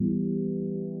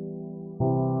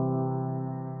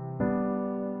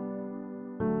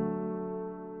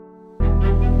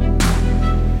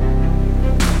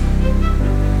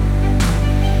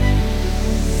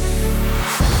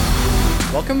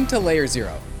Welcome to Layer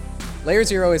Zero. Layer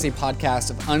Zero is a podcast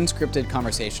of unscripted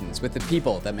conversations with the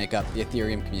people that make up the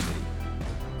Ethereum community.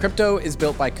 Crypto is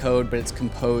built by code, but it's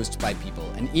composed by people,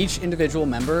 and each individual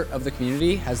member of the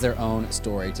community has their own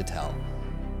story to tell.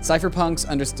 Cypherpunks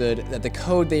understood that the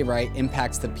code they write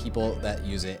impacts the people that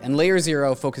use it, and Layer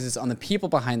Zero focuses on the people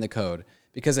behind the code,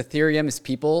 because Ethereum is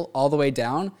people all the way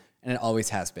down, and it always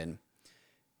has been.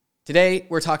 Today,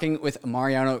 we're talking with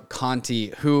Mariano Conti,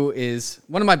 who is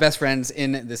one of my best friends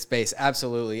in this space,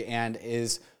 absolutely, and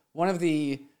is one of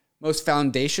the most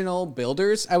foundational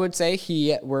builders, I would say.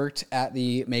 He worked at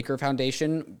the Maker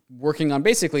Foundation, working on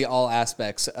basically all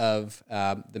aspects of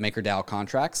the MakerDAO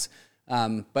contracts,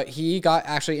 but he got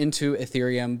actually into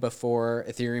Ethereum before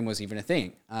Ethereum was even a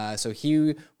thing. So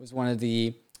he was one of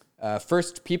the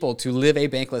first people to live a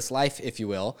bankless life, if you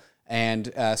will,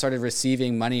 and started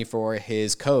receiving money for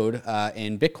his code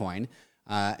in Bitcoin.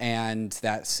 And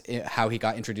that's how he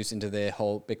got introduced into the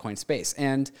whole Bitcoin space.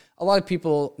 And a lot of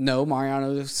people know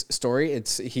Mariano's story.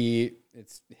 It's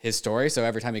his story. So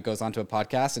every time he goes onto a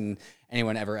podcast and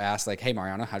anyone ever asks, like, hey,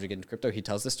 Mariano, how'd you get into crypto? He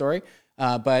tells the story.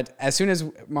 But as soon as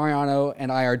Mariano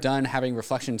and I are done having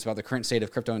reflections about the current state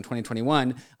of crypto in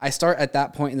 2021, I start at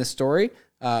that point in the story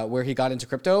where he got into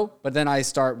crypto, but then I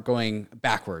start going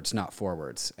backwards, not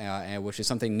forwards, which is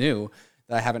something new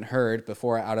that I haven't heard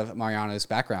before out of Mariano's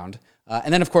background.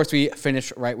 And then, of course, we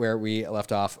finish right where we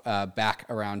left off, back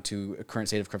around to current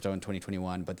state of crypto in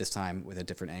 2021, but this time with a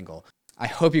different angle. I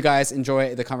hope you guys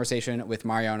enjoy the conversation with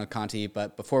Mariano Conti,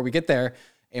 but before we get there,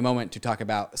 a moment to talk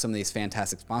about some of these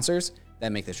fantastic sponsors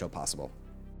that make this show possible.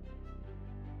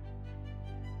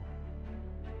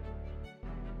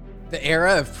 The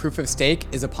era of proof of stake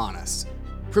is upon us.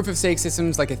 Proof of stake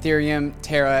systems like Ethereum,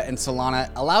 Terra, and Solana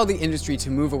allow the industry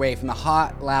to move away from the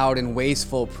hot, loud, and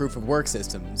wasteful proof of work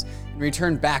systems and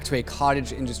return back to a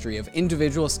cottage industry of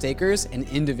individual stakers and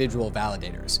individual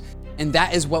validators. And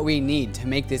that is what we need to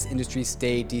make this industry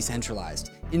stay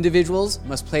decentralized. Individuals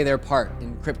must play their part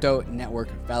in crypto network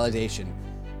validation.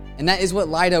 And that is what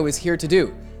Lido is here to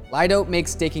do. Lido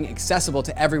makes staking accessible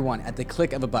to everyone at the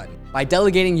click of a button. By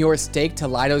delegating your stake to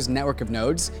Lido's network of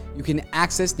nodes, you can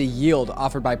access the yield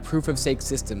offered by proof-of-stake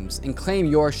systems and claim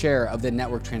your share of the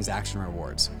network transaction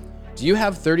rewards. Do you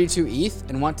have 32 ETH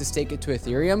and want to stake it to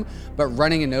Ethereum, but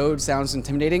running a node sounds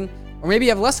intimidating? Or maybe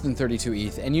you have less than 32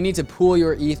 ETH and you need to pool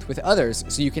your ETH with others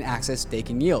so you can access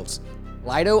staking yields.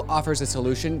 Lido offers a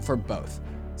solution for both.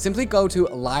 Simply go to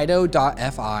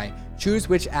lido.fi, choose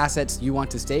which assets you want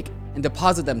to stake, and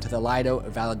deposit them to the Lido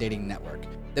validating network.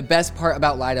 The best part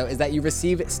about Lido is that you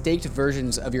receive staked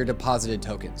versions of your deposited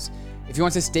tokens. If you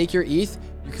want to stake your ETH,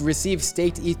 you can receive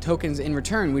staked ETH tokens in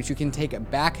return, which you can take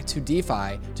back to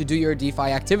DeFi to do your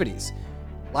DeFi activities.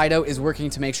 Lido is working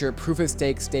to make sure proof of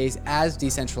stake stays as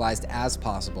decentralized as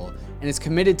possible and is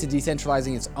committed to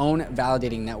decentralizing its own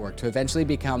validating network to eventually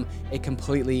become a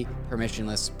completely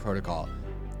permissionless protocol.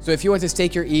 So if you want to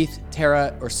stake your ETH,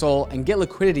 Terra, or Sol and get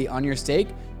liquidity on your stake,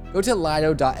 go to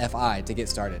lido.fi to get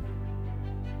started.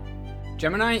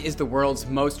 Gemini is the world's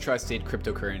most trusted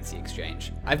cryptocurrency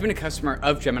exchange. I've been a customer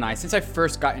of Gemini since I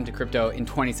first got into crypto in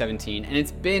 2017, and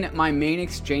it's been my main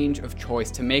exchange of choice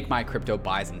to make my crypto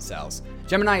buys and sells.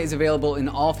 Gemini is available in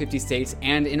all 50 states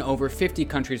and in over 50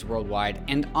 countries worldwide,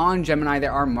 and on Gemini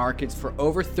there are markets for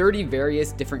over 30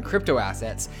 various different crypto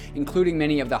assets, including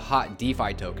many of the hot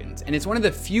DeFi tokens, and it's one of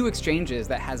the few exchanges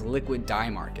that has liquid DAI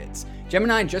markets.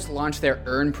 Gemini just launched their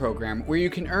Earn program, where you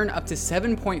can earn up to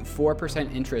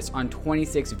 7.4% interest on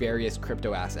 26 various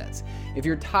crypto assets. If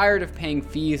you're tired of paying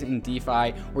fees in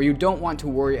DeFi, or you don't want to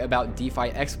worry about DeFi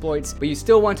exploits, but you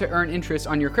still want to earn interest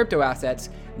on your crypto assets,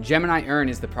 Gemini Earn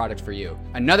is the product for you.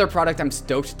 Another product I'm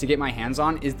stoked to get my hands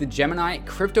on is the Gemini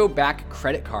Crypto Back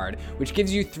Credit Card, which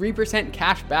gives you 3%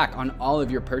 cash back on all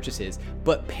of your purchases,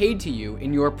 but paid to you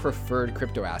in your preferred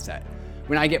crypto asset.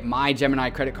 When I get my Gemini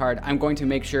credit card, I'm going to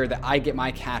make sure that I get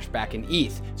my cash back in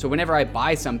ETH. So whenever I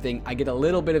buy something, I get a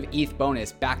little bit of ETH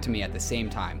bonus back to me at the same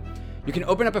time. You can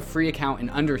open up a free account in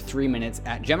under 3 minutes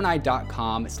at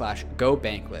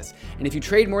gemini.com/gobankless. And if you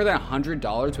trade more than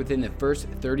 $100 within the first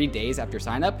 30 days after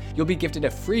sign up, you'll be gifted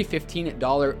a free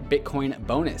 $15 Bitcoin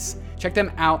bonus. Check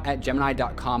them out at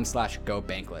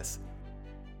gemini.com/gobankless.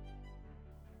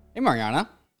 Hey Mariana,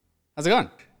 how's it going?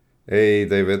 Hey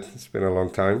David, it's been a long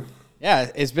time.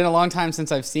 Yeah, it's been a long time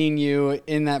since I've seen you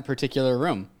in that particular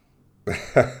room.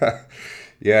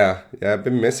 Yeah, I've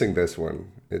been missing this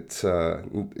one. It's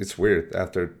weird.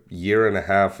 After a year and a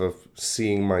half of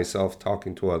seeing myself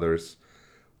talking to others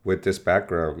with this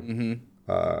background,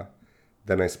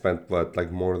 then I spent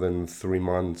more than 3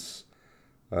 months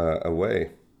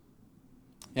away.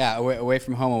 Yeah, away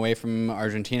from home, away from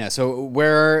Argentina. So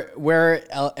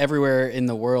everywhere in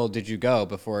the world did you go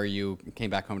before you came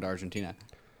back home to Argentina?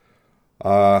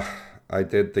 Uh, I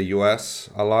did the U.S.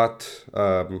 a lot.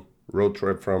 Road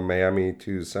trip from Miami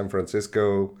to San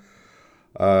Francisco.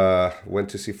 Went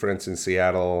to see friends in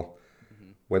Seattle.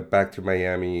 Went back to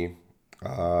Miami.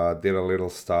 Did a little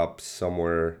stop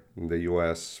somewhere in the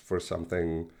U.S. for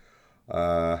something.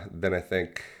 Then I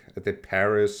think I did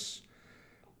Paris,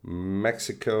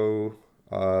 Mexico,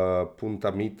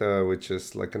 Punta Mita, which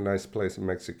is like a nice place in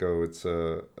Mexico. It's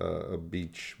a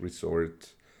beach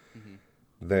resort. Hmm.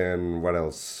 Then what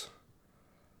else?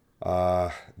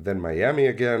 Then Miami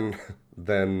again,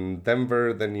 then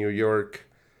Denver, then New York,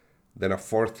 then a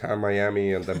fourth time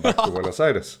Miami, and then back to Buenos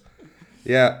Aires.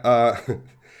 Yeah,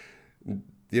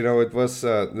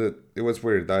 it was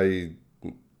weird.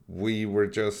 We were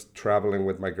just traveling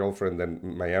with my girlfriend, and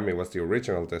Miami was the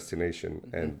original destination,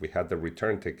 and we had the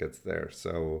return tickets there.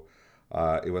 So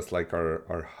it was like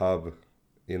our hub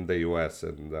in the U.S.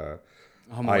 and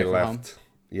Home I away from home. left.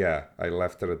 Yeah, I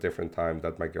left at a different time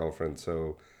than my girlfriend.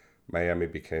 So Miami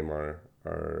became our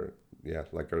yeah,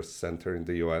 like our center in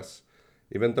the U.S.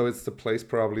 Even though it's the place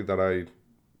probably that I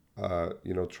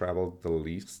traveled the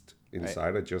least Right.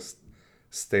 inside. I just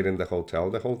stayed in the hotel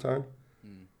the whole time.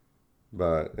 Mm.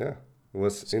 But yeah, it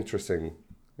was interesting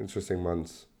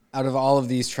months. Out of all of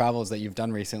these travels that you've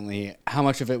done recently, how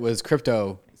much of it was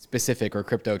crypto specific or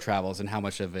crypto travels, and how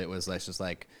much of it was like just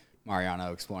like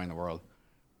Mariano exploring the world?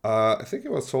 I think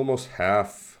it was almost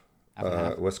half Half and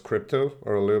half. was crypto,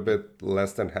 or a little bit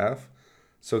less than half.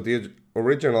 So the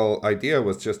original idea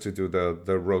was just to do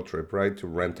the road trip, right? To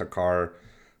rent a car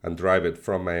and drive it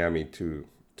from Miami to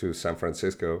San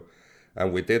Francisco,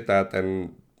 and we did that.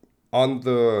 And on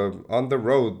the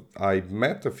road, I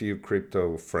met a few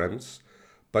crypto friends,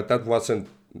 but that wasn't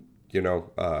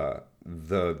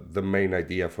the main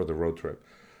idea for the road trip.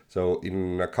 So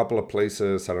in a couple of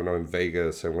places, I don't know, in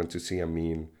Vegas, I went to see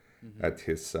Amin Hmm. at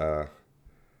his uh,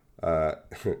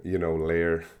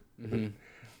 lair. Hmm.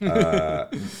 Uh,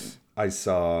 I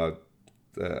saw,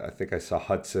 I think I saw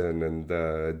Hudson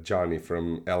and Johnny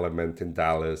from Element in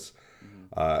Dallas.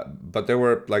 But they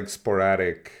were like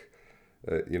sporadic.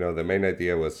 The main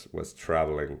idea was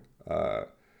traveling.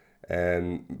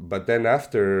 And but then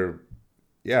after,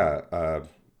 yeah,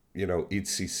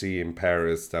 ECC in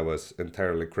Paris, that was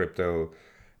entirely crypto.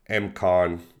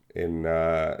 MCon in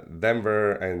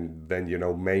Denver, and then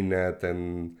mainnet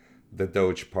and the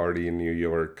Doge party in New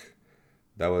York.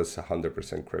 That was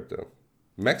 100% crypto.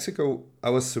 Mexico, I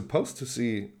was supposed to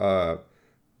see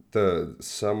the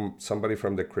somebody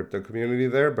from the crypto community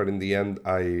there, but in the end,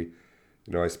 I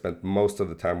spent most of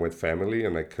the time with family,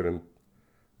 and I couldn't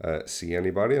see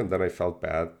anybody, and then I felt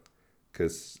bad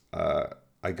because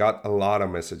I got a lot of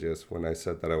messages when I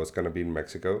said that I was going to be in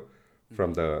Mexico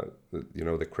from the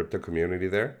crypto community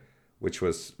there, which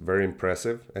was very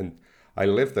impressive. And I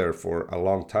lived there for a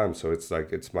long time, so it's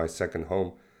like it's my second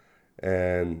home.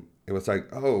 And it was like,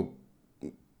 oh,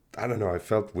 I don't know, I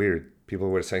felt weird. People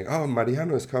were saying, "Oh,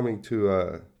 Mariano is coming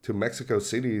to Mexico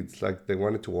City." It's like they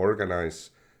wanted to organize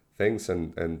things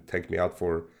and take me out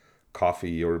for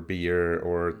coffee or beer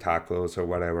or tacos or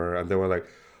whatever. And they were like,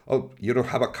 "Oh, you don't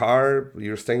have a car?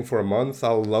 You're staying for a month?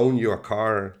 I'll loan you a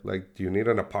car. Like, do you need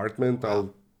an apartment? Wow.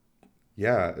 I'll."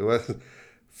 Yeah, it was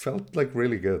felt like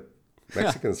really good.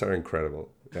 Mexicans are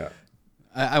incredible. Yeah.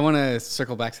 I want to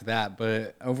circle back to that,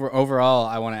 but overall,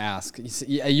 I want to ask: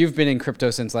 you've been in crypto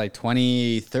since like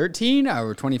 2013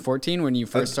 or 2014 when you Uh,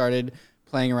 first started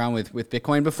playing around with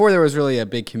Bitcoin. Before there was really a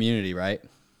big community, right?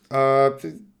 uh,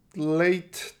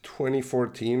 late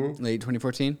 2014, Late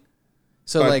 2014.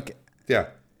 So but like yeah.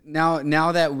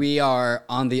 now that we are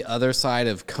on the other side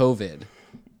of COVID,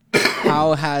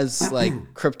 how has like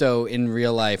crypto in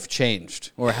real life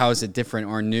changed, or how is it different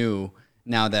or new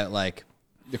now that like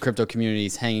the crypto community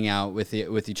is hanging out with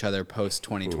each other post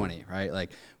 2020, right?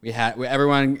 Like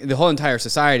everyone, the whole entire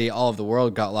society, all of the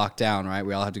world got locked down, right?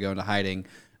 We all had to go into hiding.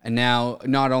 And now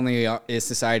not only is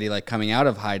society like coming out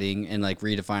of hiding and like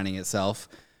redefining itself,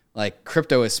 like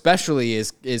crypto especially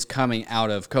is coming out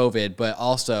of COVID, but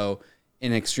also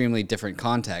in extremely different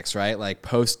contexts, right? Like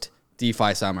post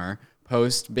DeFi summer,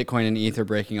 post Bitcoin and Ether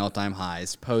breaking all-time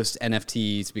highs, post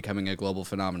NFTs becoming a global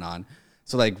phenomenon.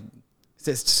 So like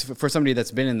for somebody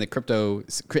that's been in crypto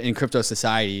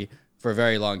society for a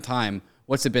very long time,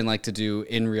 what's it been like to do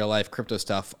in real life crypto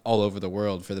stuff all over the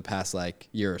world for the past like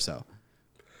year or so?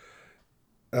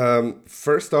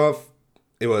 First off,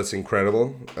 it was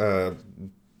incredible.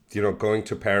 Going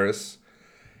to Paris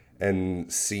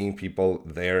and seeing people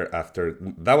there after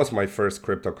that was my first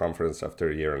crypto conference after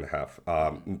a year and a half.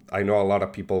 I know a lot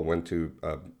of people went to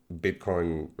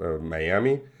Bitcoin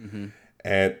Miami,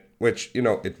 and which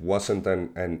it wasn't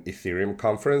an Ethereum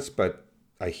conference, but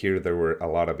I hear there were a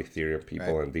lot of Ethereum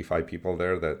people and DeFi people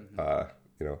there that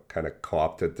kind of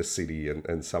co-opted the city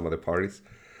and some of the parties.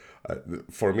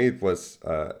 For me, it was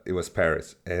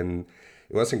Paris, and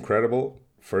it was incredible.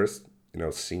 First,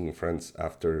 seeing friends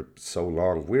after so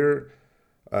long. We're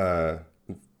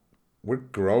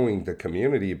growing the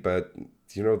community, but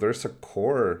there's a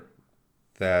core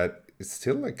that is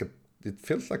still it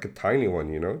feels like a tiny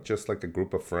one, just like a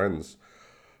group of friends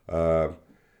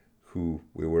who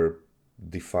we were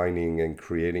defining and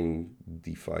creating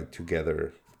DeFi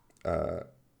together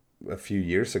a few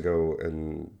years ago,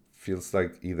 and feels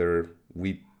like either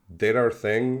we did our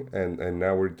thing and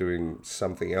now we're doing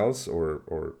something else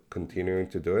or continuing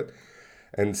to do it.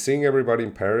 And seeing everybody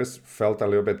in Paris felt a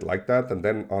little bit like that. And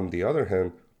then on the other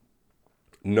hand,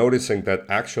 noticing that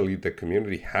actually the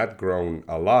community had grown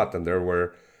a lot, and there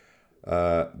were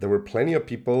plenty of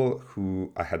people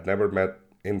who I had never met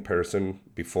in person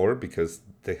before because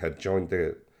they had joined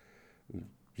in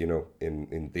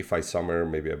DeFi Summer,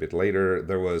 maybe a bit later.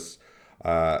 There was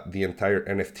the entire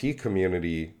NFT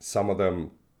community, some of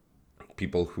them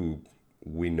people who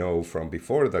we know from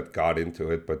before that got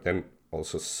into it, but then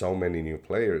also so many new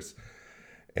players.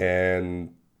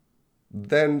 And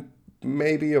then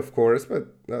maybe, of course,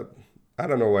 but I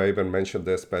don't know why I even mentioned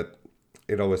this, but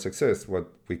it always exists, what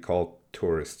we call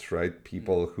tourists, right?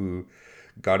 People who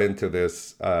got into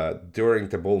this during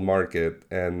the bull market.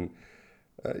 And,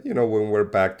 when we're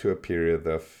back to a period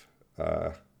of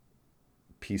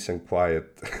peace and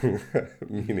quiet,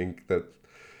 meaning that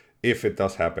if it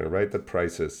does happen, right, that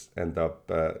prices end up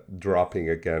dropping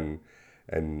again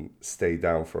and stay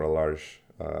down for a large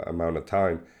amount of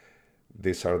time,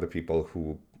 these are the people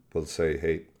who will say,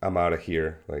 hey, I'm out of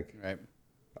here. Like, right.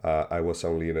 I was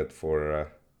only in it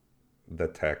for the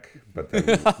tech, but then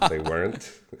they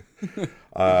weren't.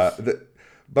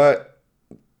 But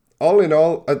all in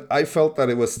all, I felt that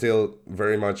it was still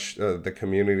very much the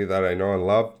community that I know and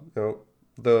love,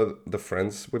 the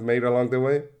friends we made along the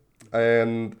way.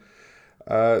 And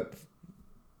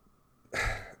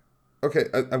okay,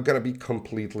 I'm gonna be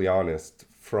completely honest.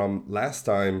 From last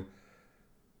time,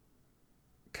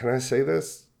 can I say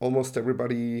this? Almost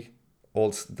everybody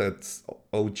else that's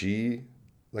OG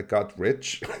got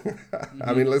rich.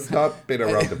 I mean, let's not beat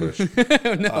around the bush.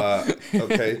 No.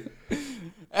 Okay.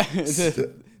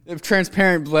 If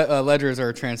transparent ledgers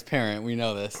are transparent, we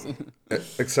know this.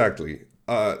 Exactly.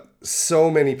 So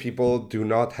many people do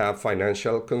not have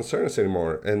financial concerns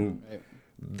anymore, and Right.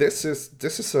 this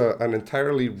is an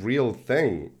entirely real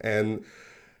thing, and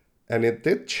it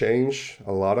did change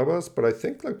a lot of us, but I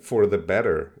think for the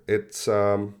better. It's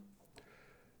and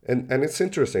it's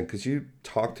interesting because you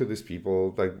talk to these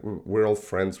people, we're all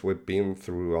friends. We've been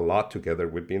through a lot together.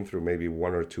 We've been through maybe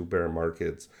one or two bear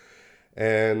markets,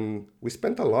 and we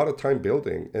spent a lot of time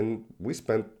building, and we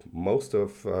spent most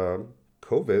of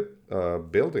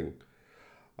COVID building.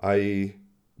 I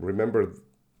remember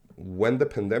when the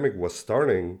pandemic was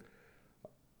starting,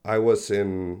 I was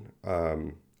in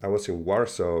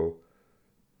Warsaw,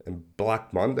 and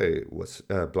Black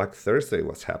Thursday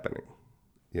was happening,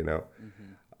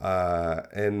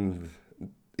 and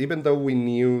even though we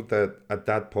knew that at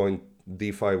that point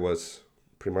DeFi was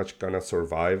pretty much gonna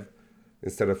survive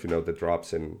instead of the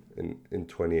drops in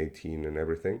 2018 and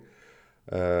everything,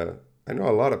 I know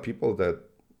a lot of people that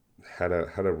had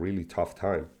a really tough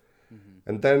time,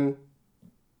 and then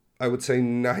I would say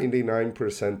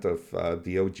 99% of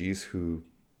the OGs who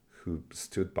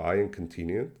stood by and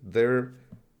continued, they're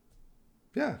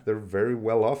very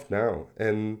well off now.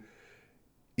 And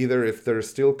either if they're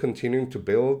still continuing to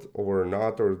build or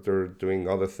not, or they're doing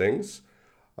other things,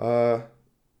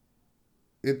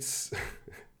 it's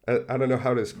I don't know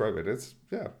how to describe it. It's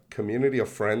community of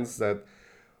friends that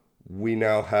we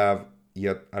now have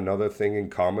yet another thing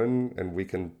in common, and we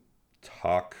can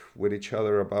talk with each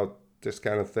other about this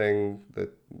kind of thing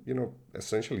that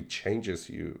essentially changes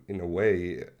you in a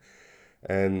way,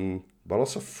 but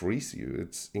also frees you.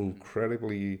 It's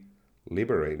incredibly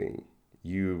liberating.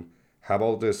 You have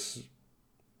all this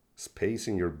space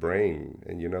in your brain,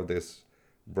 and this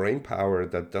brain power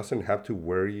that doesn't have to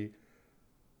worry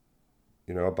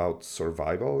about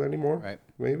survival anymore. Right.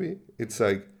 Maybe it's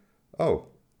like, oh,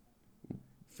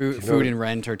 food and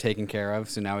rent are taken care of,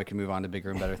 so now we can move on to bigger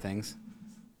and better things.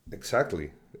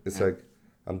 Exactly. It's like,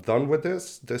 I'm done with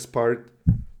this. This part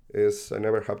is I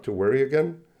never have to worry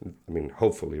again. I mean,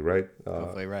 hopefully, right?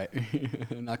 Hopefully, right.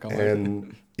 Not gonna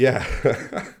and yeah.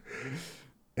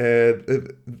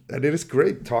 And it is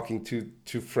great talking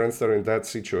to friends that are in that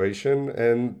situation.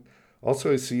 And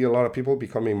also I see a lot of people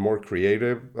becoming more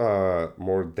creative,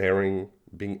 more daring,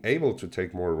 being able to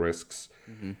take more risks.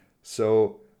 Hmm.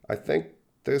 So I think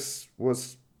this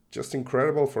was just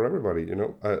incredible for everybody,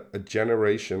 a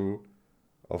generation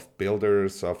of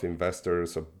builders, of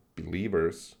investors, of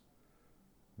believers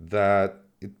that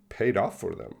it paid off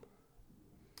for them.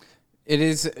 It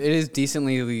is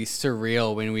decently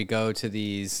surreal when we go to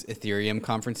these Ethereum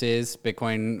conferences,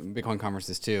 Bitcoin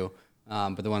conferences too.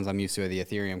 But the ones I'm used to are the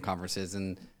Ethereum conferences,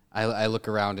 and I look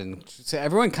around and so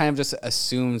everyone kind of just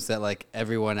assumes that like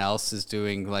everyone else is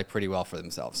doing like pretty well for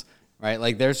themselves, right?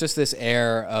 Like there's just this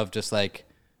air of just like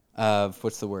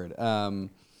what's the word,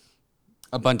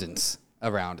 abundance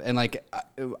around, and like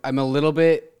I'm a little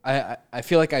bit I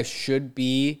feel like I should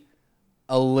be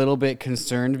a little bit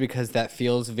concerned because that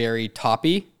feels very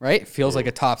toppy, right? It feels like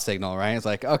a top signal, right? It's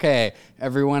like, okay,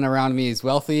 everyone around me is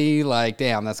wealthy. Like,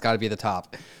 damn, that's got to be the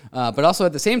top. But also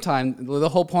at the same time, the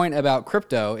whole point about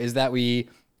crypto is that we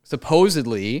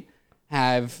supposedly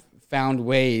have found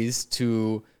ways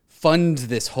to fund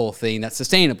this whole thing that's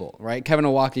sustainable, right? Kevin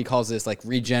Owocki calls this like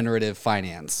regenerative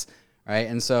finance, right?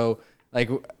 And so, like,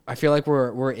 I feel like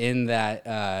we're in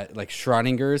that like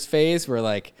Schrodinger's phase where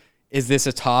like, is this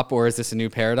a top or is this a new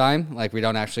paradigm? Like we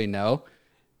don't actually know.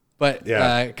 But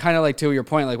Yeah. kind of like to your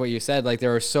point, like what you said, like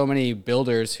there were so many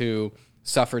builders who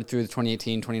suffered through the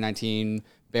 2018, 2019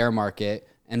 bear market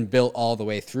and built all the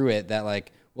way through it that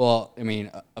like, well, I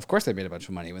mean, of course they made a bunch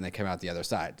of money when they came out the other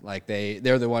side. Like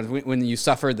they're the ones when you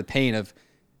suffered the pain of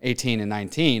 18 and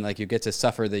 19, like you get to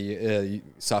suffer the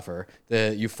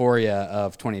euphoria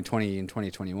of 2020 and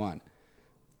 2021.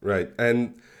 Right.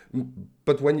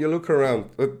 But when you look around,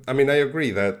 I mean, I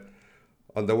agree that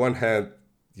on the one hand,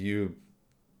 you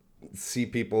see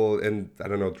people and I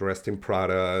don't know, dressed in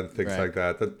Prada and things Right. like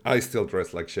that. That I still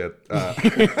dress like shit.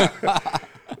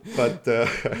 But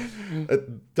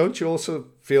don't you also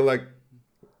feel like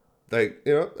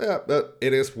yeah,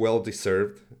 it is well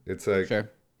deserved. It's like Sure.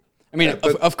 I mean,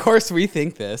 but of course we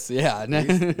think this. Yeah.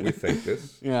 we think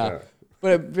this. Yeah. Yeah.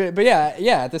 But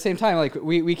yeah, at the same time, like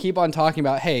we keep on talking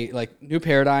about, hey, like new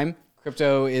paradigm,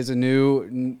 crypto is a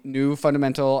new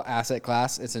fundamental asset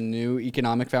class. It's a new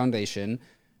economic foundation.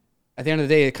 At the end of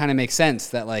the day, it kind of makes sense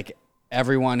that like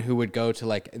everyone who would go to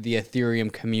like the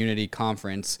Ethereum community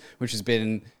conference, which has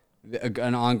been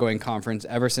an ongoing conference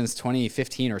ever since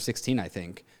 2015 or 16, I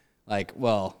think. Like,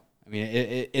 well, I mean,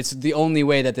 it's the only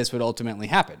way that this would ultimately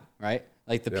happen, right?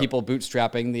 Like the Yeah. people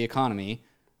bootstrapping the economy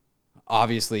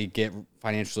obviously get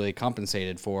financially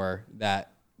compensated for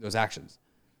those actions.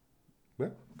 Yeah.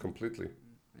 Completely.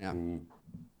 Yeah.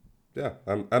 Yeah.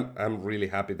 I'm really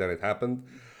happy that it happened.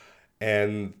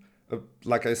 And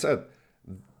like I said,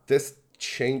 this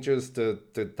changes the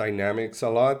dynamics a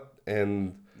lot.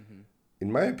 And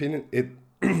in my opinion,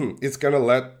 it's gonna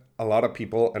let a lot of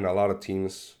people and a lot of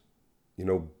teams,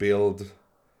 build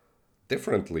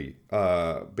differently,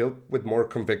 build with more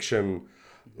conviction.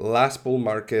 Last bull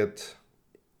market,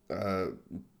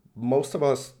 most of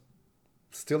us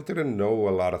still didn't know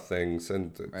a lot of things,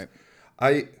 and Right.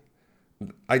 I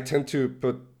I tend to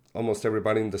put almost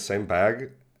everybody in the same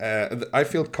bag. I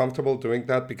feel comfortable doing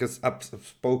that because I've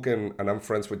spoken and I'm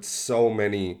friends with so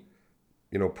many,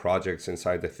 projects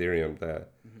inside Ethereum that,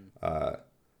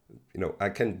 I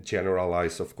can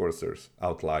generalize. Of course, there's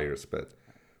outliers, but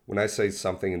when I say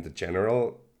something in the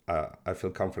general, I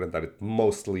feel confident that it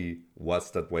mostly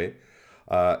was that way.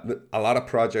 A lot of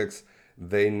projects,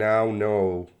 they now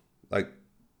know, like,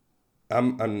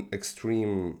 I'm an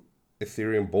extreme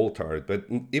Ethereum boltard, but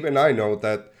even I know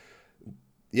that,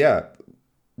 yeah,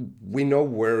 we know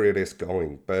where it is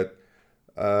going, but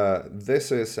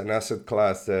this is an asset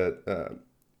class that,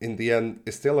 in the end,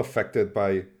 is still affected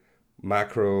by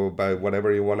macro, by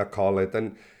whatever you want to call it,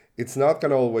 and it's not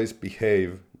going to always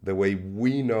behave the way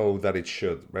we know that it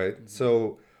should, right?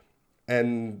 So,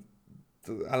 and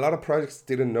a lot of projects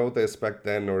didn't know this back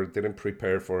then or didn't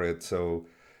prepare for it. So,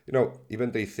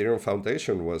 even the Ethereum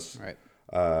Foundation was Right.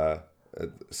 uh,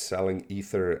 selling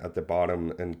Ether at the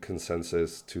bottom and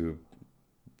consensus to,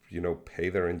 pay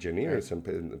their Right. engineers and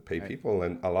pay Right. people.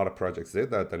 And a lot of projects did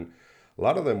that. And a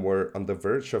lot of them were on the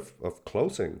verge of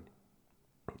closing,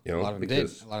 A lot of them did. A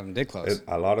because lot of them did close.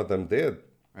 a lot of them did.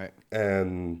 Right.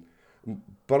 And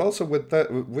but also with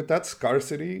that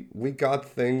scarcity, we got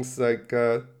things like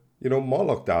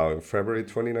Moloch DAO in February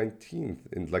 2019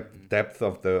 in like depth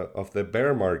of the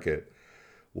bear market.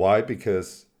 Why?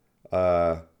 Because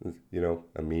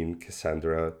Amin,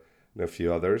 Cassandra, and a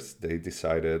few others, they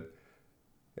decided,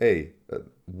 hey,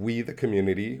 we, the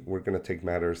community, we're going to take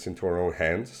matters into our own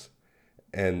hands.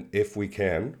 And if we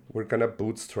can, we're going to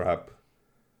bootstrap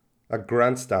a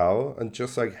grand style and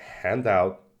just like hand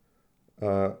out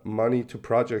money to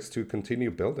projects to continue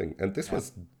building. And this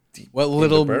was deep What in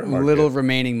little the bear market. little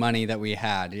remaining money that we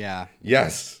had, yeah.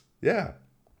 Yes, yeah.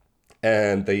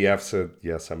 And the EF said,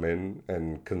 yes, I'm in.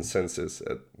 And consensus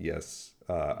said, yes,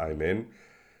 I'm in.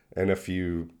 And a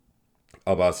few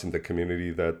of us in the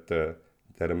community that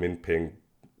I'm in ping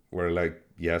were like,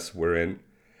 yes, we're in.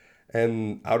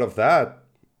 And out of that,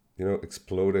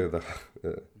 exploded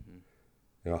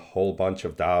a whole bunch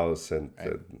of DAOs and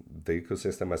the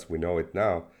ecosystem as we know it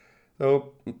now.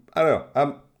 So I don't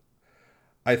know.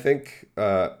 I think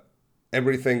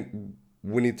everything,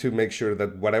 we need to make sure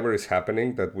that whatever is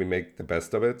happening, that we make the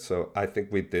best of it. So I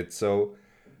think we did so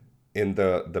in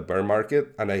the bear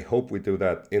market, and I hope we do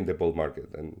that in the bull market.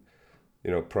 And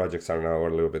projects are now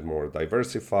a little bit more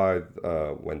diversified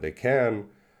when they can,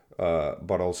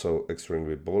 but also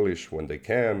extremely bullish when they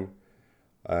can.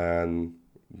 And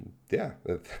yeah,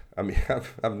 I mean,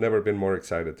 I've never been more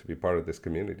excited to be part of this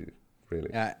community, really.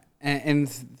 Yeah, and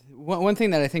one thing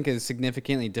that I think is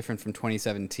significantly different from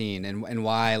 2017, and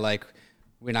why, like,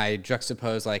 when I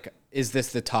juxtapose, like, is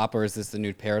this the top or is this the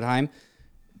new paradigm?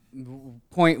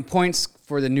 Points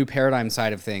for the new paradigm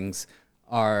side of things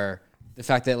are the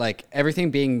fact that, like,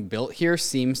 everything being built here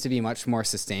seems to be much more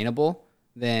sustainable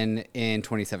than in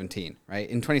 2017, right?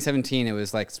 In 2017, it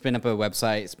was like spin up a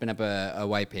website, spin up a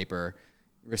white paper,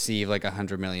 receive like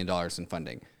 $100 million in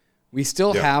funding. We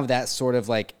still have that sort of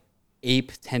like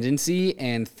ape tendency,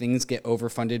 and things get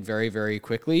overfunded very, very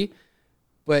quickly.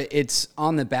 But it's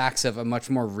on the backs of a much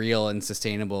more real and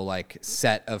sustainable like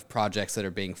set of projects that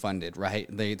are being funded, right?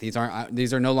 These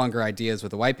are no longer ideas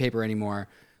with a white paper anymore.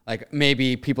 Like,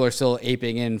 maybe people are still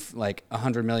aping in like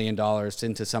 $100 million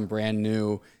into some brand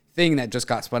new thing that just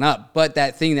got spun up, but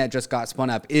that thing that just got spun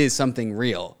up is something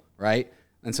real, right?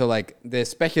 And so like the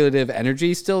speculative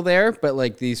energy is still there, but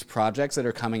like these projects that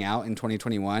are coming out in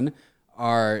 2021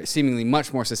 are seemingly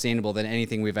much more sustainable than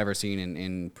anything we've ever seen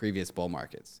in previous bull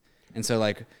markets. And so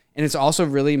like, and it's also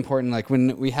really important, like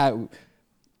when we had,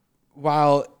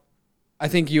 while I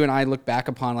think you and I look back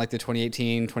upon like the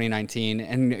 2018, 2019,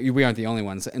 and we aren't the only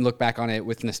ones, and look back on it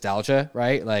with nostalgia,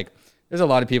 right? Like there's a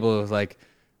lot of people who like,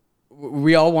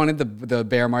 we all wanted the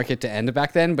bear market to end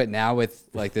back then, but now with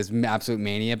like this absolute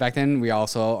mania back then, we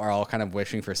also are all kind of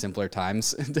wishing for simpler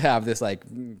times to have this like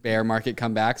bear market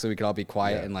come back so we could all be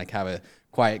quiet and like have a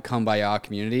quiet kumbaya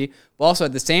community. But also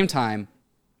at the same time,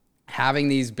 having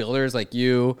these builders like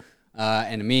you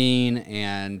and Amin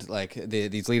and like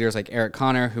these leaders like Eric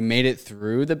Connor who made it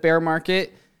through the bear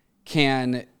market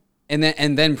and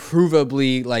then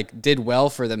provably like did well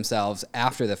for themselves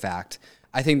after the fact.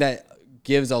 I think that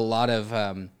gives a lot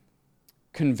of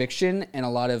conviction and a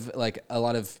lot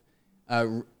of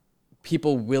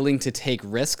people willing to take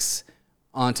risks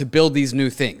on to build these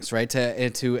new things, right?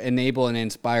 To enable and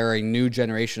inspire a new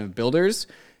generation of builders,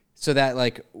 so that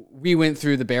like we went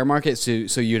through the bear market, so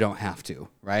you don't have to,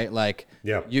 right? Like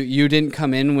you didn't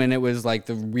come in when it was like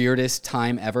the weirdest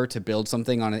time ever to build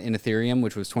something in Ethereum,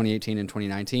 which was 2018 and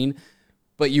 2019.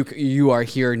 But you are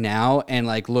here now, and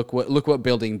like look what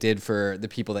building did for the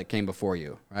people that came before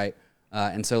you, right?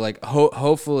 And so like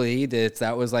hopefully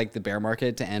that was like the bear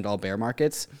market to end all bear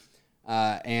markets,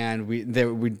 and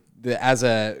as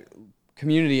a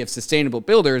community of sustainable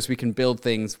builders, we can build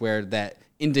things where that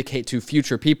indicate to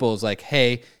future peoples like,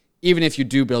 hey, even if you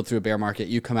do build through a bear market,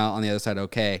 you come out on the other side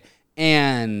okay.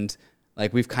 And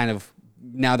like we've kind of,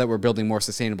 now that we're building more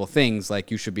sustainable things,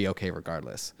 like you should be okay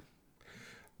regardless.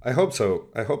 I hope so.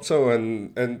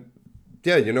 And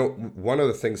yeah, one of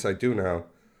the things I do now,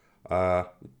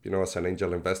 as an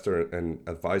angel investor and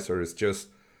advisor is just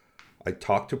I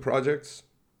talk to projects,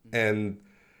 and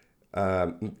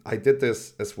I did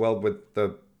this as well with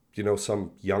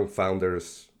some young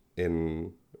founders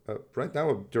in right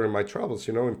now during my travels,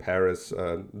 in Paris,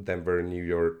 Denver, New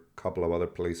York, a couple of other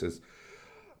places.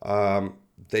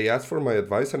 They asked for my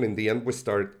advice, and in the end we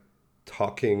start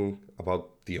talking about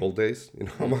the old days,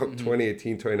 about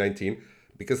 2018, 2019,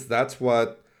 because that's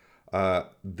what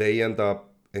they end up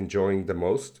enjoying the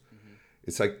most.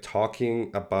 It's like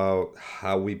talking about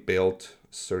how we built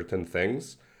certain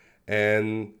things,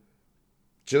 and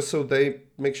just so they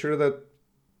make sure that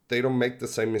they don't make the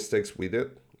same mistakes we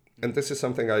did. And this is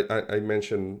something I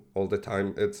mention all the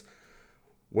time. It's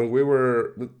when we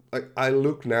were like, I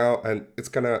look now and it's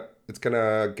gonna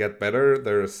get better.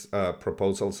 There's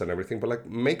proposals and everything, but like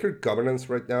maker governance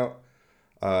right now,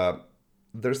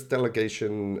 there's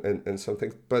delegation and some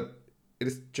things, but it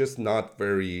is just not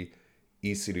very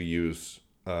easy to use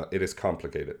it is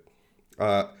complicated.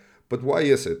 But why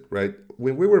is it, right?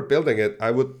 When we were building it,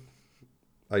 I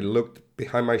looked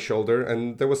behind my shoulder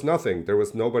and there was nothing. There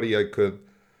was nobody I could,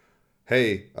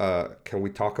 hey, can we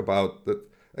talk about that?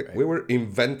 Like, Right. we were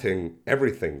inventing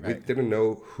everything. We Right. didn't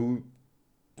know who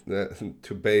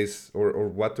to base or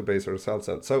what to base ourselves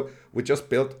on. So we just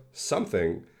built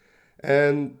something,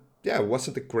 and yeah, it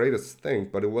wasn't the greatest thing,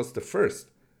 but it was the first.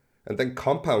 And then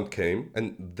Compound came,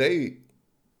 and they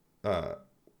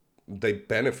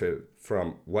benefit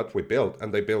from what we built,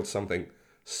 and they built something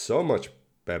so much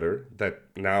better that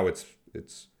now it's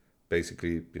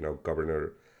basically,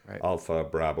 Governor Right. Alpha,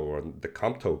 Bravo, and the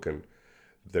Comp token.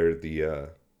 They're the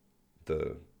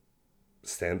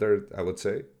standard, I would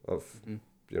say, of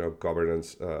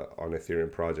governance on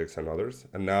Ethereum projects and others.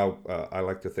 And now I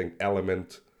like to think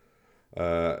Element,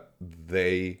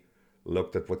 they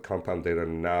looked at what Compound did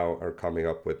and now are coming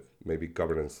up with maybe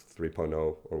governance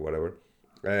 3.0 or whatever.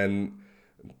 And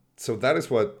so that is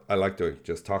what I like doing,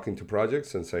 just talking to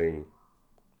projects and saying,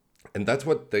 and that's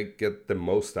what they get the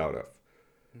most out of.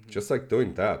 Just like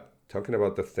doing that, talking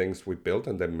about the things we built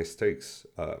and the mistakes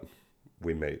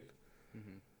we made.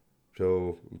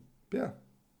 So, yeah.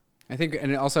 I think,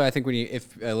 and also I think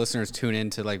if listeners tune in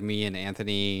to like me and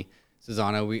Anthony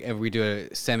Susano, we do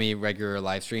a semi-regular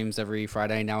live streams every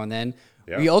Friday now and then.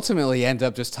 Yeah. We ultimately end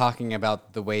up just talking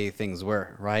about the way things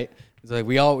were, right? It's like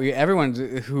everyone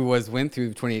who went through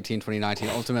 2018, 2019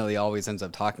 ultimately always ends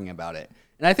up talking about it.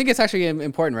 And I think it's actually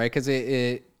important, right? Because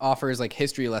it offers like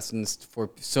history lessons for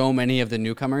so many of the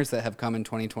newcomers that have come in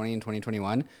 2020 and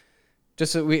 2021.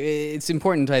 Just so it's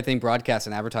important to, I think, broadcast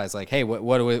and advertise like, hey,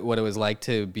 what it was like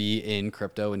to be in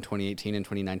crypto in 2018 and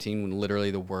 2019 when literally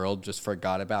the world just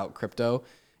forgot about crypto,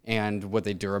 and what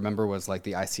they do remember was like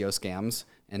the ICO scams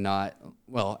and not,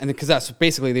 well, and because that's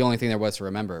basically the only thing there was to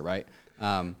remember, right?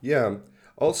 Yeah.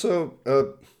 Also,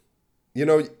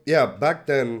 back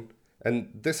then, and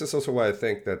this is also why I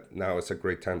think that now is a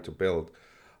great time to build.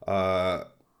 And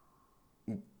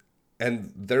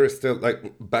there is still,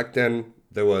 like, back then,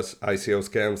 there was ICO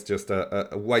scams, just a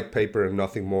white paper and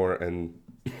nothing more, and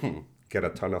get a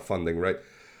ton of funding, right?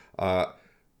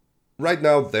 Right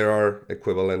now, there are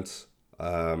equivalents.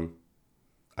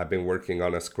 I've been working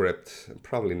on a script. I'm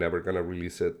probably never going to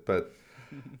release it, but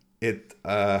it...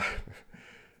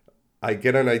 I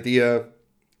get an idea,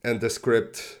 and the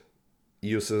script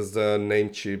uses the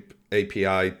Namecheap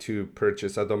API to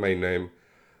purchase a domain name,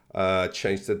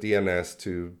 change the DNS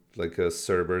to like a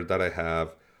server that I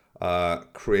have,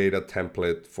 create a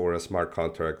template for a smart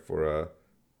contract for a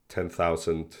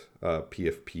 10,000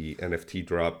 PFP NFT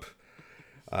drop,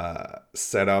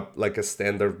 set up like a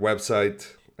standard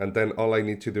website, and then all I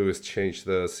need to do is change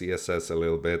the CSS a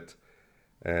little bit.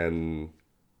 And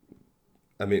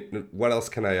I mean, what else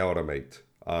can I automate?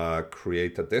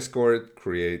 Create a Discord,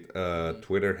 create a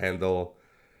Twitter handle,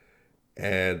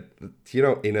 and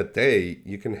in a day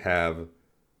you can have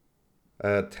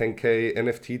a 10K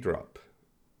NFT drop,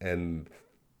 and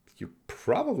you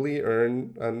probably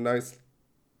earn a nice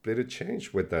bit of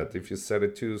change with that. If you set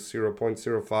it to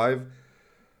 0.05,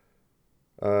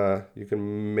 you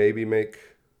can maybe make,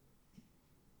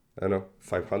 I don't know,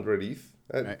 500 ETH.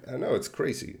 I know it's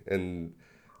crazy, and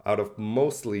out of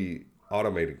mostly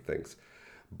automating things.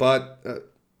 But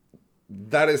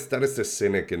that is the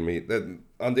cynic in me.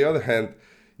 On the other hand,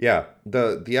 yeah,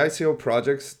 the ICO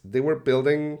projects, they were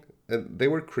building and they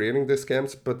were creating the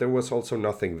scams, but there was also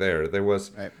nothing there. There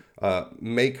was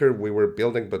Maker we were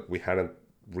building, but we hadn't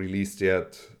released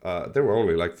yet. There were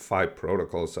only like 5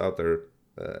 protocols out there,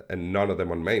 and none of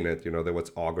them on mainnet. There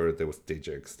was Augur, there was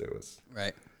Digix, there was...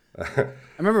 Right. I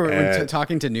remember when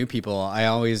talking to new people, I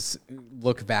always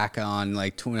look back on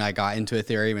like when I got into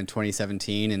Ethereum in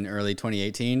 2017 and early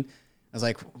 2018. I was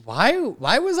like, why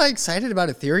was I excited about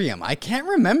Ethereum? I can't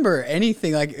remember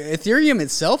anything. Like, Ethereum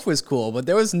itself was cool, but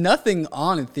there was nothing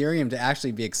on Ethereum to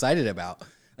actually be excited about.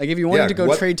 Like, if you wanted to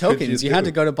go trade tokens, you had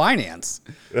to go to Binance.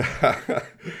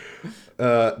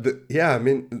 I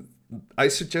mean, I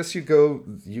suggest you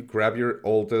grab your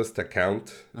oldest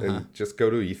account and just go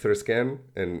to Etherscan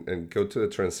and go to the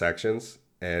transactions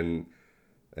and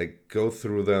like go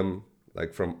through them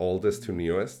like from oldest to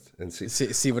newest and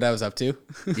see what I was up to.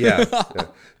 Yeah.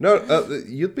 No,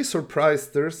 you'd be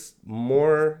surprised. There's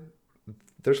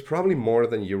probably more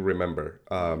than you remember.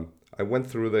 I went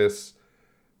through this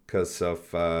because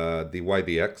of the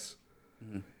YDX.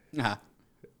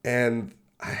 And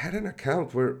I had an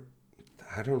account where,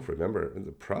 I don't remember,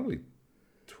 probably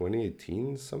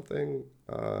 2018 something.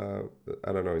 I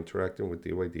don't know, interacting with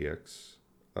DYDX.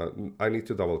 I need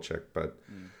to double check, but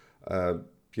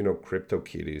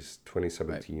CryptoKitties Right.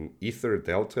 2017, Ether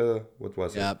Delta, what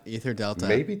was it? Yeah, Ether Delta.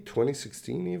 Maybe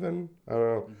 2016 even. I don't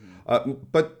know. Hmm.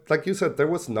 But like you said, there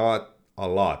was not a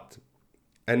lot.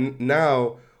 And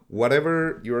now,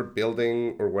 whatever you're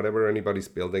building or whatever anybody's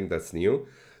building that's new,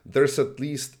 there's at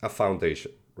least a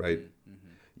foundation, right? Mm-hmm.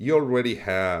 You already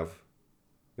have,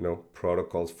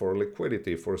 protocols for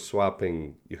liquidity, for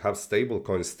swapping. You have stable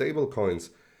coins. Stable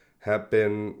coins have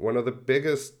been one of the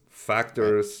biggest Right.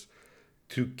 factors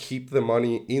to keep the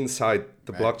money inside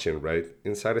the Right. blockchain, right?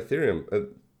 Inside Ethereum.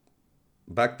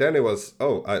 Back then it was,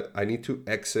 oh, I need to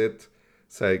exit.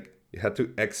 It's like you had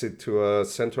to exit to a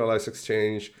centralized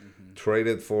exchange, Hmm. trade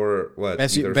it for what?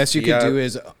 Either Best you could do fiat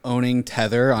is owning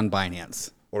Tether on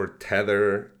Binance. or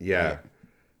Tether. Right. Yeah.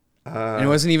 And it Uh,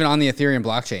 wasn't even on the Ethereum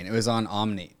blockchain. It was on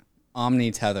Omni.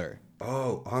 Omni Tether.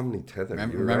 oh, Omni Tether. You're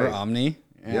Remember right. Omni?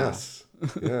 Yeah. Yes.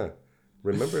 Yeah.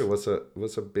 Remember it was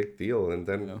a big deal, and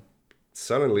then Yeah.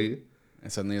 suddenly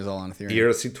And suddenly it was all on Ethereum.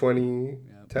 ERC20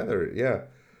 Yeah. Tether. Yeah.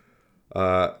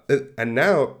 And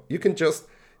now you can just,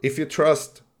 if you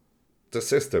trust the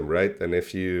system, right? And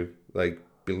if you like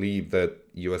believe that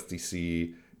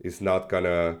USDC is not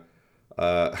gonna,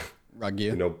 uh, Rug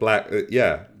you.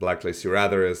 blacklist your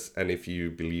address, and if you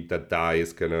believe that DAI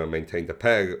is gonna maintain the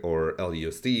peg or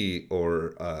LUSD,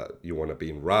 or you want to be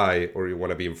in RAI, or you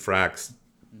want to be in Frax,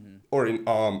 Hmm. or in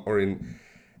or in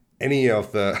any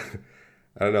of the,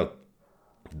 I don't know,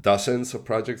 dozens of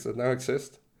projects that now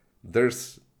exist,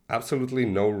 there's absolutely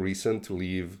no reason to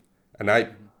leave, and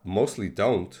I mostly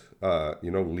don't,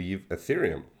 leave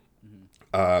Ethereum. Hmm.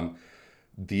 Um,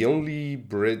 the only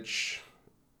bridge,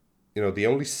 the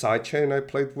only sidechain I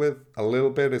played with a little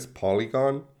bit is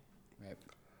Polygon,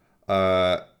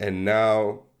 Right. and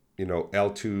now,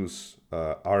 L2's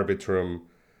Arbitrum,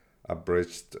 I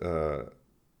bridged, a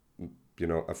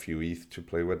few ETH to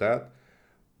play with that,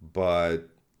 but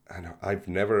I've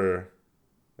never.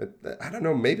 I don't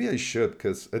know. Maybe I should,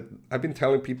 because I've been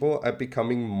telling people I'm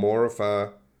becoming more of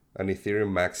an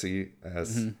Ethereum maxi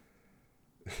as Hmm.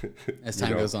 As you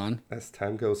time know goes on. as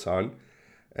time goes on,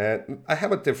 and I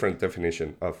have a different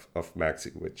definition of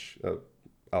maxi, which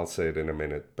I'll say it in a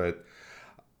minute. But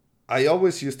I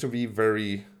always used to be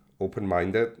very open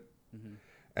minded, Hmm.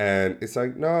 and it's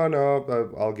like, no, no,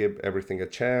 I'll give everything a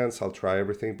chance. I'll try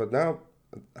everything. But now,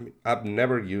 I mean, I've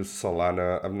never used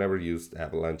Solana. I've never used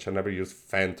Avalanche. I never used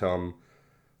Phantom.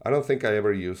 I don't think I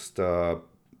ever used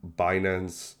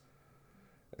Binance,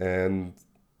 and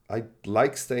I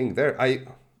like staying there.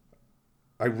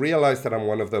 I realized that I'm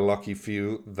one of the lucky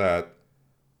few that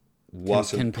Can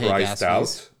wasn't pay priced gas fees.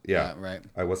 out. Yeah, Yeah. Right.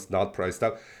 I was not priced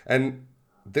out. And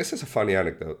this is a funny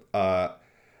anecdote.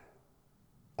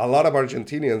 A lot of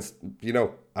Argentinians,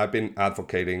 I've been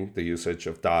advocating the usage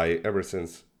of DAI ever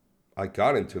since I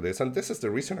got into this, and this is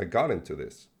the reason I got into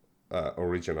this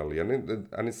originally,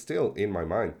 and it's still in my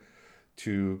mind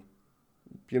to,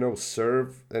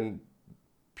 serve and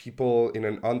people in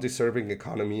an undeserving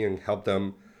economy and help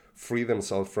them free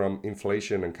themselves from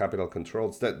inflation and capital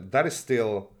controls. That was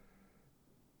still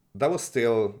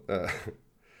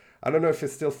I don't know if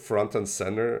it's still front and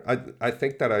center. I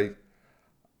think that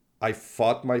I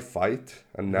fought my fight,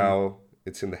 and Hmm. now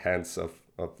it's in the hands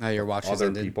Now your of watch has other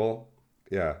ended. people.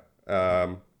 Yeah.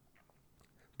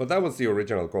 But that was the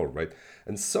original goal, right?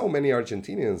 And so many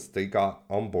Argentinians, they got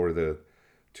onboarded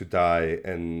to DAI,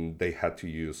 and they had to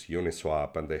use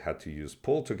Uniswap, and they had to use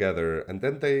Pull Together, and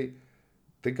then they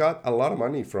got a lot of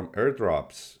money from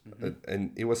airdrops, Hmm.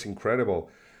 and it was incredible.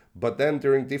 But then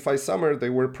during DeFi summer, they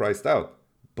were priced out.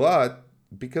 But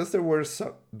because they were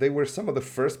some of the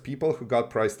first people who got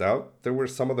priced out, they were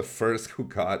some of the first who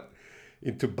got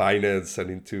into Binance and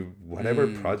into whatever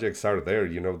Mm. projects are there,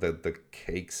 the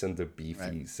cakes and the Right.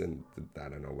 beefies, and I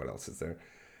don't know what else is there.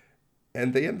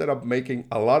 And they ended up making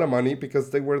a lot of money because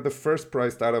they were the first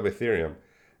priced out of Ethereum.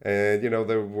 And,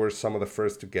 they were some of the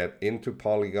first to get into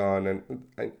Polygon. And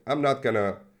I'm not going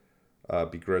to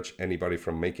begrudge anybody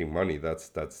from making money.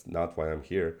 That's not why I'm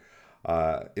here.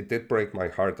 It did break my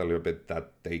heart a little bit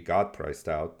that they got priced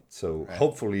out. So Right.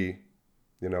 hopefully,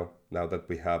 now that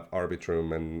we have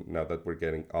Arbitrum, and now that we're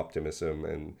getting Optimism,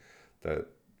 and that,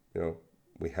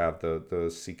 we have the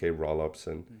CK rollups,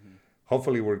 and Hmm.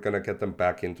 hopefully we're going to get them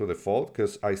back into the fold,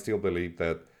 because I still believe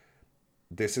that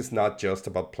this is not just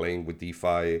about playing with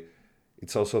DeFi.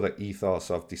 It's also the ethos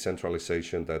of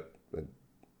decentralization that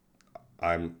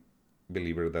I'm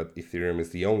believer that Ethereum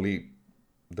is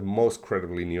the most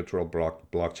credibly neutral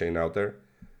blockchain out there.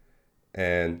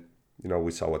 And,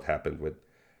 we saw what happened with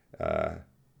uh,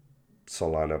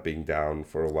 Solana being down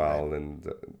for a Right. while, and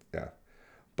yeah.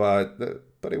 But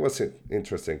it was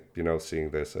interesting,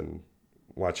 seeing this and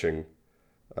watching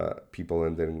people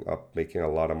ending up making a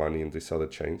lot of money in these other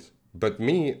chains. But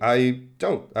me, I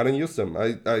don't use them.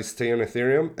 I stay on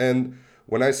Ethereum. And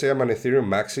when I say I'm an Ethereum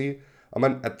maxi, I'm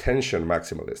an attention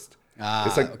maximalist.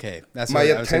 It's like Okay. That's my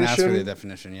what I was going to ask for the attention,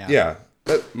 definition. Yeah. yeah,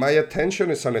 but my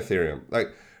attention is on Ethereum.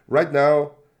 Like right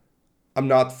now, I'm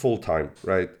not full time,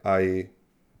 right? I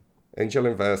angel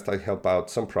invest, I help out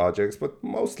some projects, but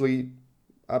mostly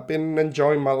I've been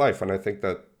enjoying my life, and I think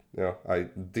that I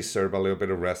deserve a little bit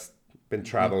of rest. Been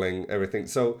traveling, everything.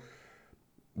 So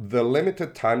the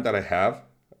limited time that I have,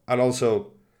 and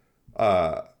also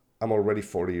I'm already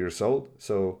 40 years old,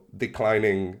 so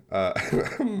declining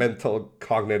mental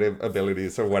cognitive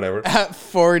abilities or whatever. At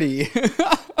 40.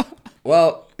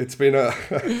 Well, it's been a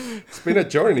it's been a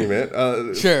journey,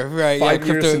 man. Sure, right. Yeah, 5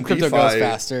 years in crypto DeFi. goes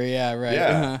faster. Yeah, right.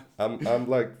 Yeah, I'm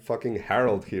like fucking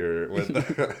Harold here with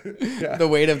yeah, The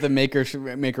weight of the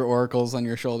maker oracles on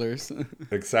your shoulders.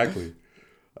 exactly.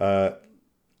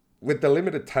 With the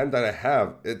limited time that I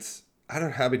have, I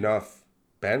don't have enough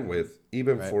bandwidth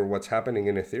even Right. for what's happening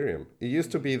in Ethereum. It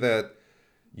used to be that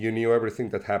you knew everything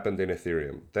that happened in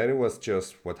Ethereum. Then it was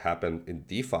just what happened in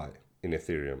DeFi in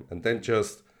Ethereum, and then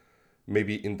just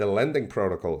maybe in the lending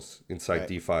protocols inside Right.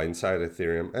 DeFi, inside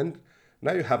Ethereum. And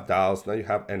now you have DAOs, now you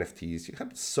have NFTs, you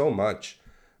have so much.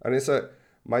 And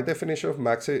my definition of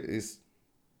maxi is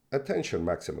attention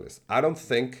maximalist. I don't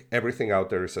think everything out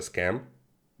there is a scam.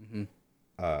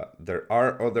 There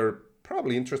are other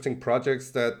probably interesting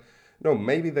projects that,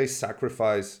 maybe they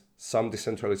sacrifice some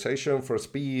decentralization for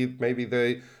speed,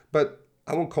 but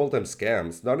I won't call them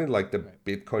scams, not in like the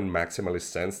Bitcoin maximalist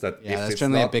sense that Yeah, if that's it's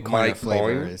generally a not my Bitcoiner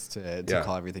flavor coin, is to yeah,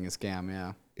 call everything a scam.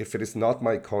 Yeah. if it is not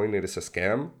my coin, it is a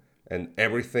scam, and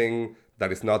everything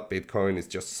that is not Bitcoin is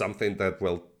just something that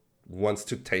wants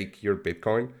to take your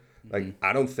Bitcoin. Like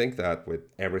I don't think that with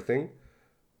everything,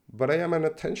 but I am an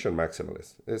attention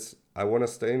maximalist. I want to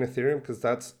stay in Ethereum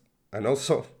because and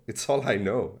also it's all I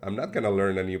know. I'm not gonna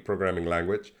learn a new programming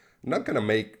language. I'm not gonna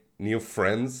make new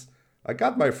friends. I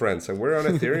got my friends, and we're on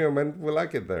Ethereum, and we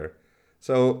like it there.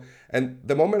 So, and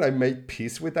the moment I made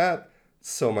peace with that,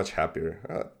 so much happier.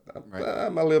 Right.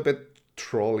 I'm a little bit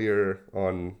trollier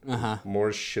on Uh-huh.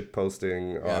 more shit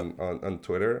posting Yep. on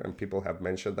Twitter, and people have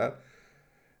mentioned that.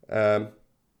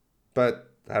 But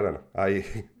I don't know. I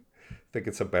think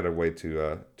it's a better way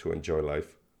to enjoy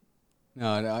life. No,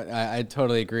 I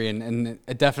totally agree, and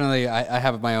it definitely I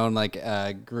have my own like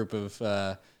group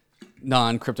of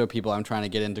non-crypto people I'm trying to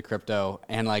get into crypto,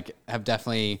 and like have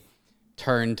definitely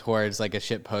turned towards like a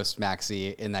shitpost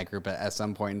maxi in that group at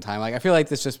some point in time. Like I feel like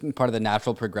this just part of the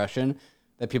natural progression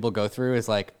that people go through is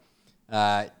like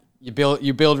you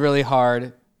build really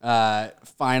hard,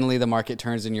 finally the market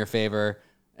turns in your favor.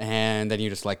 And then you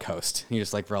just like coast, you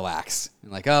just like relax,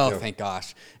 and like, oh, thank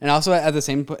gosh. And also at the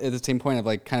same point of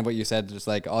like kind of what you said, just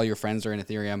like all your friends are in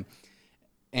Ethereum,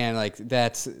 and like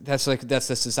that's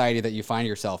the society that you find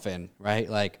yourself in, right?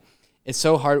 Like it's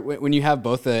so hard when you have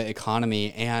both the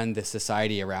economy and the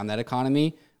society around that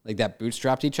economy, like that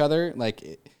bootstrapped each other.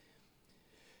 Like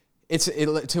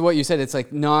to what you said, it's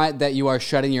like not that you are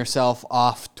shutting yourself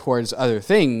off towards other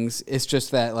things. It's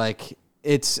just that like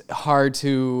it's hard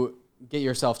to get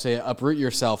yourself to uproot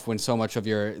yourself when so much of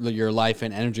your life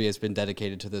and energy has been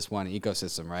dedicated to this one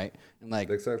ecosystem, right? And like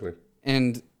Exactly.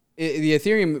 and the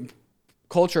Ethereum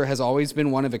culture has always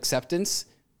been one of acceptance.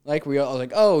 Like we all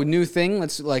like, oh, new thing,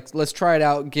 let's try it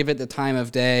out, give it the time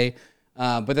of day.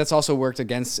 But that's also worked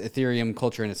against Ethereum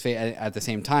culture in its at the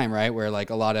same time, right? Where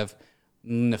like a lot of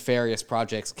nefarious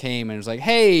projects came and it was like,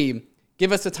 hey,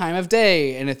 give us the time of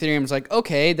day, and Ethereum's like,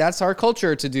 okay, that's our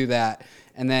culture to do that.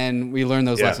 And then we learn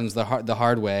those lessons the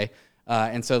hard way.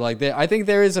 And so like I think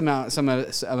there is some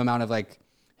amount of like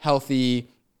healthy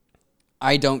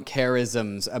I don't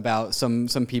care-isms about some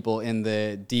people in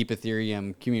the deep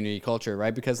Ethereum community culture,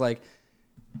 right? Because like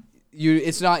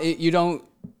you don't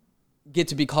get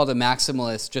to be called a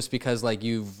maximalist just because like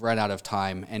you've run out of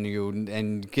time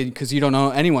and because you don't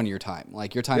know anyone your time.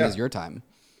 Like your time is your time.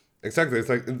 Exactly. It's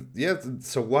like, yeah,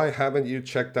 so why haven't you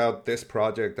checked out this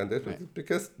project and this? Right.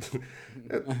 Because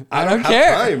I I don't don't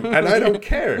care. have time and I don't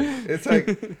care. It's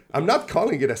like, I'm not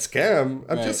calling it a scam.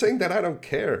 I'm just saying that I don't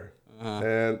care.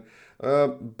 And,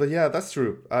 but yeah, that's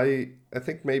true. I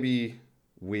think maybe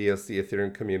we as the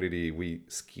Ethereum community, we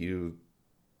skew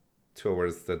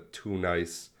towards the too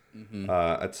nice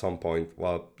at some point.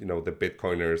 While, the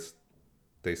Bitcoiners,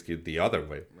 they skewed the other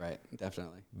way. Right.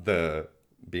 Definitely. The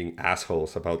being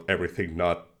assholes about everything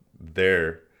not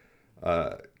their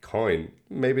coin.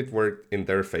 Maybe it worked in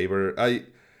their favor. I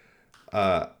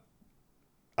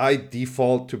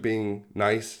default to being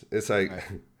nice. It's like,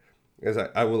 it's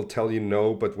like I will tell you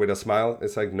no, but with a smile.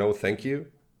 It's like no, thank you.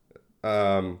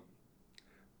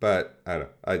 But I don't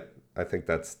know. I think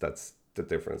that's the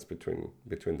difference between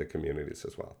the communities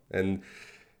as well. And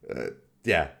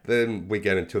yeah, then we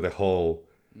get into the whole,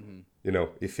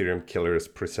 Ethereum killers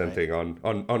presenting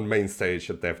on main stage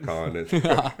at DEF CON.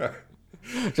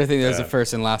 Which I think that was the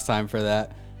first and last time for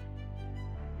that.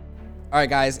 All right,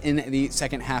 guys, in the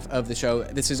second half of the show,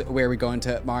 this is where we go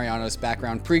into Mariano's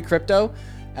background pre-crypto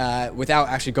without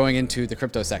actually going into the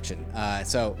crypto section.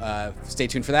 So stay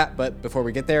tuned for that. But before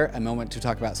we get there, a moment to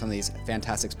talk about some of these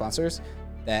fantastic sponsors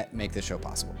that make this show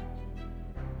possible.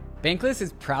 Bankless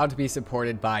is proud to be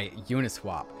supported by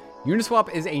Uniswap.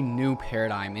 Uniswap is a new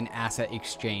paradigm in asset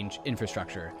exchange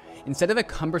infrastructure. Instead of a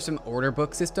cumbersome order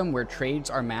book system where trades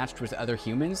are matched with other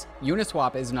humans,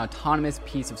 Uniswap is an autonomous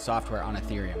piece of software on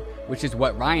Ethereum, which is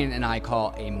what Ryan and I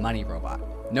call a money robot.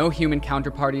 No human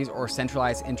counterparties or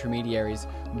centralized intermediaries,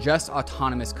 just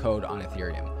autonomous code on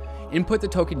Ethereum. Input the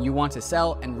token you want to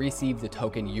sell and receive the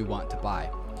token you want to buy.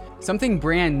 Something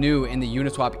brand new in the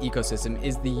Uniswap ecosystem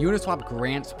is the Uniswap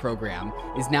Grants program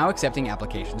is now accepting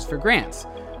applications for grants.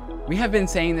 We have been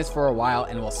saying this for a while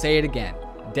and we'll say it again.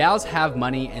 DAOs have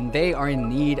money and they are in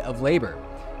need of labor.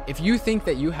 If you think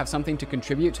that you have something to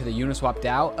contribute to the Uniswap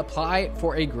DAO, apply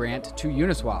for a grant to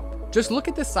Uniswap. Just look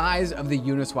at the size of the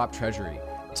Uniswap treasury.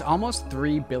 It's almost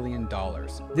 $3 billion.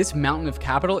 This mountain of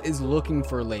capital is looking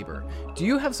for labor. Do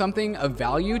you have something of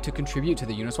value to contribute to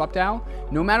the Uniswap DAO?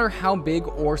 No matter how big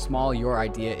or small your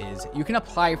idea is, you can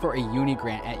apply for a uni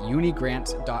grant at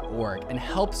unigrants.org and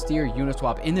help steer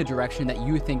Uniswap in the direction that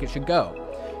you think it should go.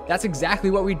 That's exactly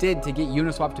what we did to get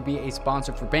Uniswap to be a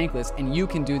sponsor for Bankless, and you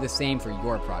can do the same for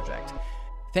your project.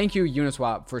 Thank you,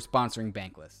 Uniswap, for sponsoring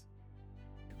Bankless.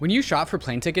 When you shop for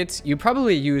plane tickets, you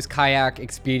probably use Kayak,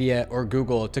 Expedia, or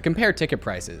Google to compare ticket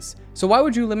prices. So why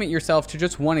would you limit yourself to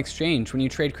just one exchange when you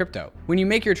trade crypto? When you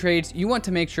make your trades, you want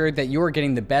to make sure that you're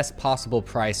getting the best possible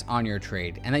price on your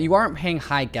trade and that you aren't paying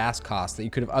high gas costs that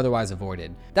you could have otherwise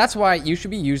avoided. That's why you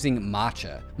should be using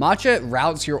Matcha. Matcha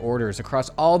routes your orders across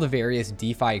all the various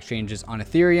DeFi exchanges on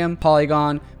Ethereum,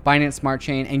 Polygon, Binance Smart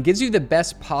Chain, and gives you the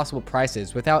best possible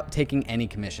prices without taking any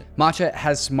commission. Matcha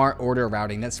has smart order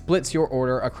routing that splits your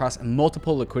order across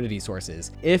multiple liquidity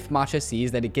sources if Matcha sees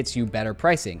that it gets you better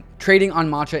pricing. Trading on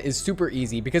Matcha is super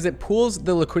easy because it pools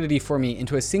the liquidity for me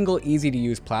into a single easy to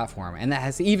use platform, and that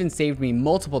has even saved me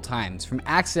multiple times from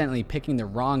accidentally picking the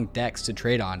wrong DEX to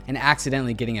trade on and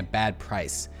accidentally getting a bad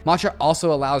price. Matcha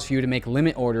also allows for you to make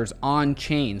limit orders on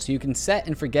chain so you can set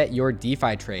and forget your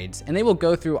DeFi trades and they will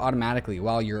go through automatically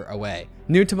while you're away.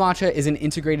 New to Matcha is an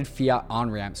integrated fiat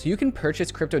on-ramp so you can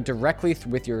purchase crypto directly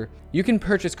with your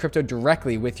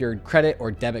credit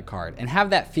or debit card and have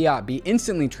that fiat be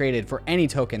instantly traded for any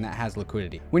token that has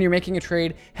liquidity. When you're making a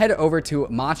trade, head over to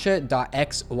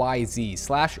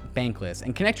matcha.xyz/bankless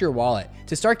and connect your wallet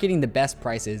to start getting the best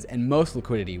prices and most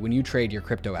liquidity when you trade your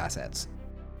crypto assets.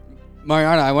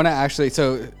 Mariano, I want to actually,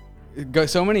 so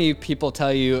many people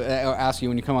tell you or ask you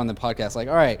when you come on the podcast, like,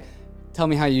 all right, tell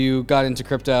me how you got into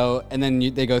crypto. And then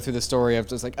they go through the story of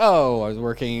just like, oh, I was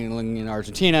working in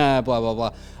Argentina, blah, blah,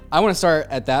 blah. I want to start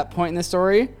at that point in the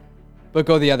story, but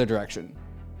go the other direction.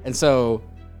 And so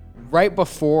right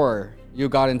before you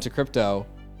got into crypto,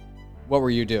 what were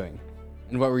you doing?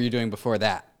 And what were you doing before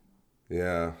that?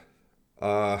 Yeah.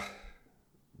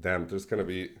 Damn, there's going to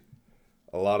be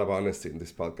a lot of honesty in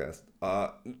this podcast.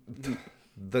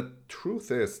 The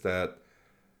truth is that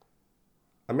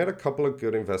I made a couple of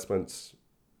good investments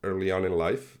early on in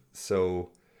life. So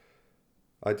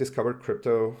I discovered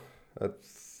crypto at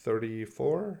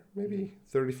 34, maybe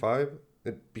 35.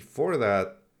 Before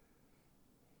that,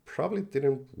 probably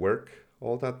didn't work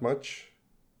all that much.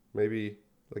 Maybe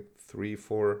like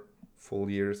 3-4 full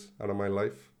years out of my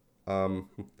life.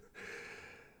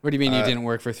 What do you mean you didn't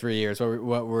work for 3 years?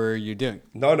 What were you doing?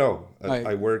 No.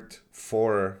 I worked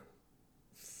for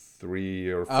 3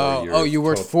 or 4 years. Oh, you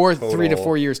worked for 3 to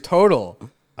 4 years total.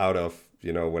 Out of,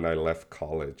 when I left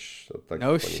college. So like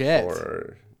no shit.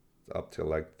 Up to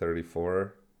like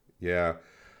 34. Yeah.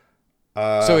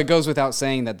 So it goes without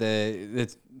saying that the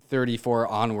 34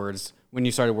 onwards, when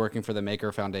you started working for the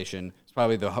Maker Foundation, it's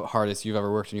probably the hardest you've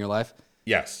ever worked in your life?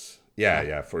 Yes.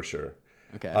 Yeah, for sure.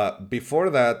 Okay. Before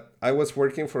that, I was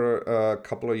working for a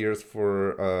couple of years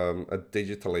for a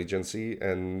digital agency,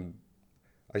 and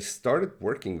I started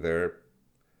working there,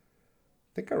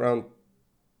 I think around,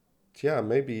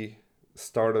 maybe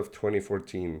start of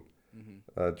 2014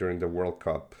 during the World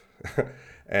Cup.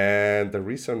 And the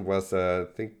reason was, I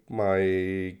think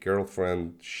my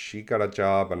girlfriend, she got a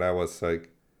job and I was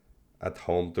like at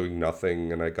home doing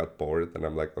nothing and I got bored and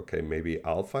I'm like, okay, maybe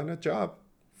I'll find a job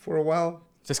for a while.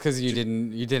 Just because you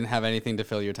didn't have anything to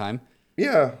fill your time?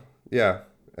 Yeah. yeah,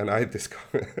 and I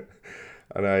discovered,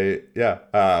 and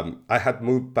I had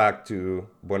moved back to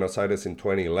Buenos Aires in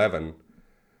 2011.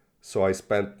 So I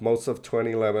spent most of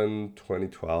 2011,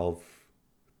 2012,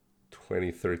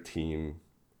 2013,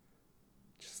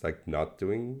 just like not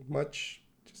doing much,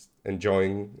 just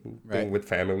enjoying Right. being with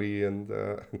family and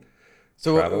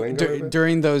So traveling a little bit.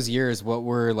 during those years, what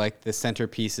were like the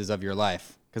centerpieces of your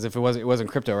life? Because if it wasn't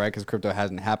crypto, right? Because crypto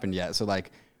hasn't happened yet. So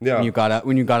like Yeah, when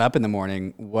you got up in the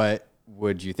morning, what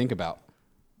would you think about?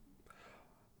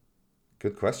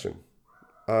 good question.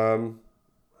 Um,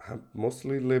 I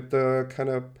mostly lived a kind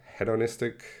of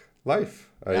hedonistic life.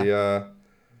 Yeah. I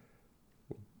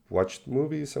watched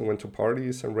movies and went to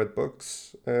parties and read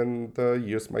books and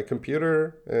used my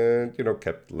computer and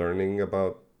kept learning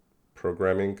about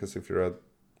programming because if you're an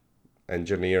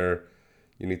engineer,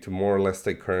 you need to more or less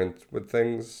stay current with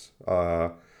things.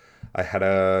 I had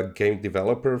a game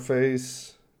developer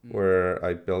phase where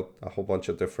I built a whole bunch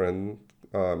of different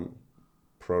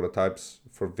prototypes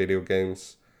for video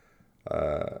games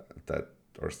that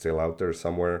are still out there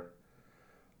somewhere.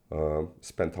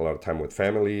 Spent a lot of time with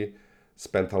family,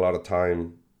 spent a lot of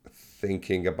time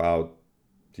thinking about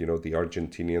the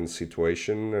Argentinian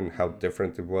situation and how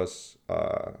different it was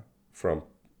from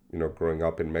growing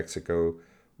up in Mexico,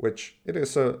 which it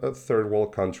is a third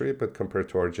world country, but compared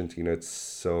to Argentina, it's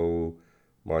so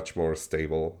much more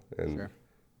stable Sure.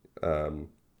 um,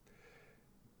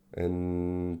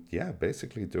 and yeah,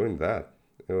 basically doing that.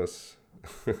 It was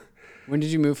When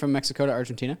did you move from Mexico to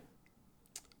Argentina?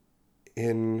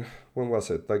 in when was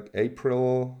it? Like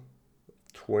April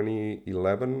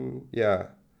 2011. Yeah.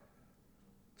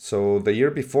 So the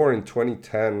year before in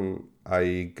 2010,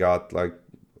 I got like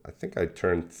I think I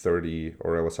turned 30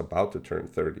 or I was about to turn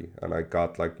 30 and I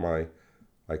got like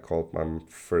I called my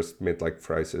first midlife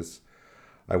crisis.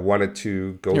 I wanted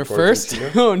to go Your to first?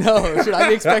 Argentina. Oh no! Should I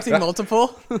be expecting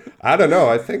multiple? I don't know.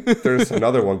 I think there's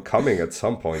another one coming at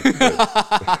some point.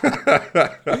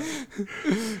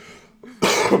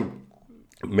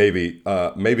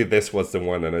 Maybe this was the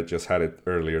one and I just had it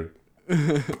earlier.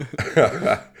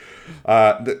 The,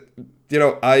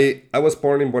 I was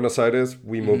born in Buenos Aires.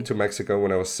 We moved to Mexico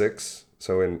when I was 6,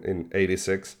 so in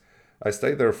 86. I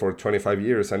stayed there for 25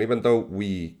 years, and even though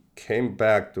we came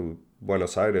back to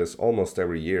Buenos Aires almost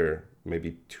every year,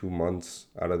 maybe 2 months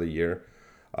out of the year,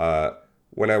 uh,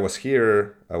 when I was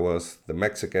here, I was the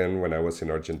Mexican. When I was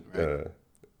Right.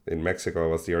 in Mexico, I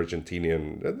was the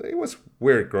Argentinian. It was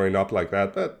weird growing up like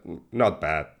that, but not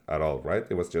bad at all, right?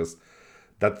 It was just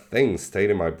that thing stayed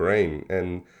in my brain.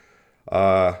 And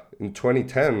in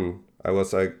 2010, I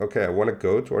was like, okay, I want to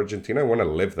go to Argentina. I want to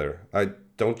live there. I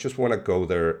don't just want to go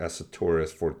there as a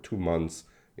tourist for 2 months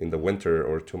in the winter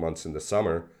or 2 months in the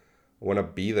summer. I want to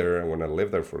be there. I want to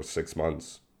live there for 6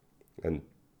 months and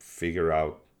figure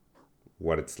out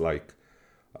what it's like.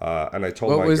 And I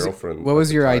told What my was girlfriend what at was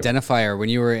the your time, identifier when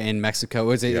you were in Mexico?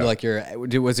 Was it yeah, like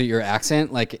was it your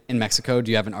accent? Like in Mexico, do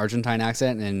you have an Argentine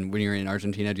accent? And when you're in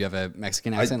Argentina, do you have a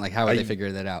Mexican I, accent? Like how would they I,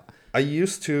 figure that out? I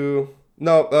used to,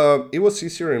 no, it was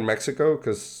easier in Mexico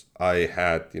because I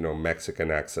had, Mexican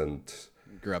accent.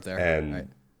 You grew up there, right? And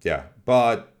yeah,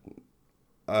 but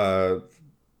uh,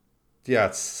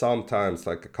 yeah, sometimes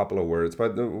like a couple of words.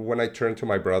 But when I turned to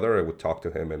my brother, I would talk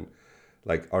to him in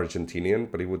like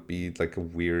Argentinian, but it would be like a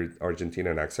weird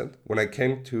Argentinian accent. When I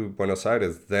came to Buenos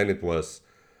Aires, then it was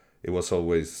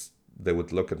always they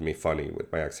would look at me funny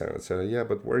with my accent and say, "Yeah,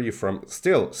 but where are you from?"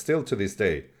 Still to this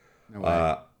day, No way.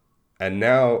 uh, and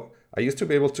now I used to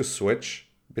be able to switch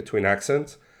between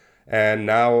accents, and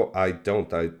now I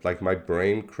don't. I like my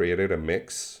brain created a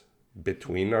mix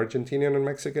between Argentinian and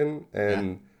Mexican, Yeah,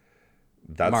 and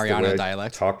the that's the Mariano way I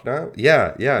dialect. talk now.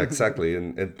 Yeah, exactly.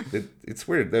 And it's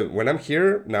weird. When I'm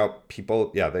here now,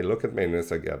 people, yeah, they look at me and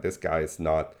it's like, yeah, this guy is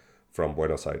not from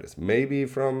Buenos Aires. Maybe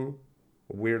from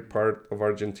a weird part of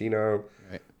Argentina.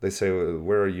 Right. They say, "Well,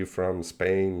 where are you from?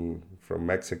 Spain, from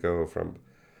Mexico, from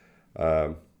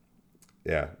um,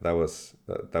 yeah, that was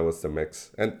the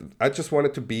mix. And I just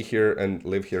wanted to be here and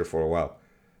live here for a while.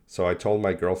 So I told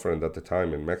my girlfriend at the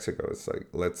time in Mexico, it's like,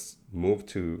 let's move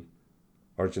to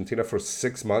Argentina for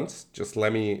 6 months. Just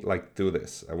let me like do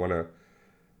this. I want to,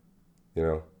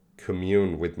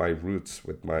 commune with my roots,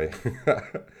 with my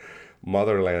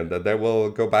motherland. And then we'll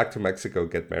go back to Mexico,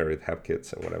 get married, have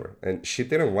kids, and whatever. And she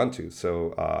didn't want to,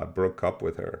 so I broke up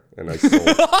with her, and I sold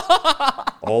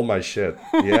all my shit.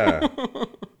 Yeah,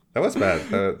 that was bad.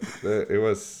 It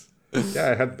was.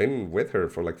 Yeah, I had been with her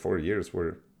for like 4 years.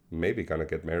 We're maybe gonna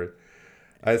get married.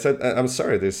 I said, I'm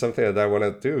sorry, there's something that I want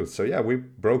to do. So yeah, we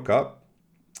broke up,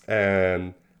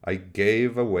 and I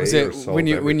gave away Was or it sold when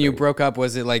you everything. broke up?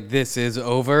 Was it like this is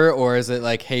over, or is it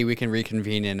like hey we can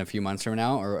reconvene in a few months from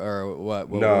now, or what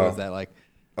was No, that like?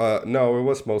 no, it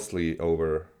was mostly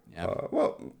over. Yeah,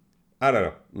 Well, I don't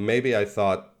know. Maybe I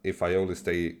thought if I only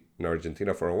stay in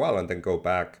Argentina for a while and then go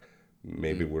back,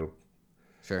 maybe we'll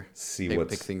sure. see Pick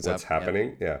things what's up. Yep,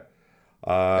 happening. Yeah.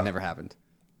 that never happened.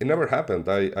 It never happened.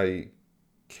 I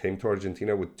came to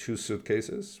Argentina with two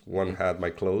suitcases. One had my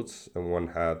clothes and one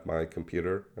had my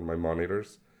computer and my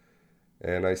monitors.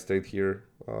 And I stayed here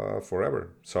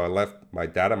forever. So I left my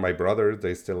dad and my brother.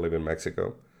 They still live in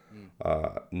Mexico.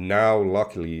 Now,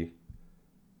 luckily,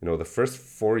 the first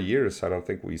 4 years, I don't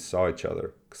think we saw each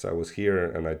other because I was here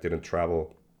and I didn't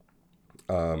travel.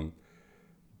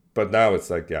 But now it's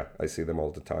like, yeah, I see them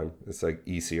all the time. It's like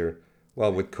easier.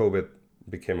 Well, with COVID, it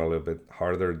became a little bit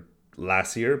harder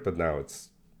last year, but now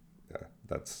yeah,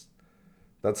 that's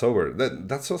over.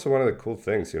 That's also one of the cool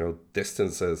things,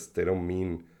 distances, they don't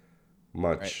mean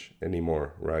much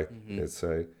anymore, right? It's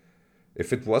a,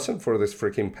 if it wasn't for this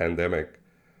freaking pandemic,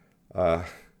 I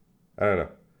don't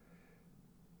know.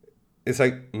 It's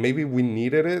like maybe we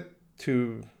needed it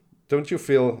to. Don't you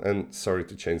feel? And sorry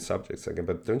to change subjects again,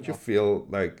 but don't you feel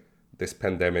like this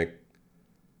pandemic?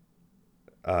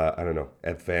 I don't know,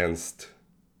 advanced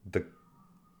the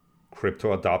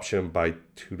crypto adoption by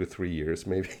 2 to 3 years,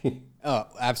 maybe. Oh,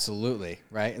 absolutely.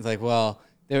 Right. It's like, well,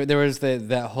 there was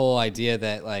that whole idea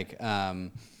that like,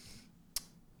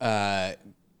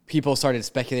 people started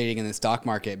speculating in the stock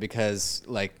market because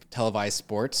like televised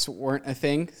sports weren't a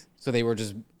thing. So they were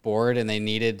just bored and they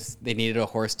needed a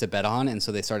horse to bet on. And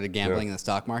so they started gambling in the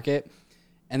stock market.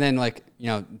 And then like,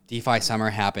 DeFi summer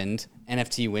happened,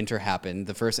 NFT winter happened.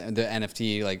 The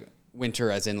NFT like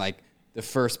winter as in like the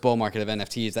first bull market of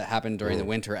NFTs that happened during the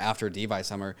winter after DeFi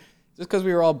summer. Just because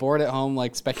we were all bored at home,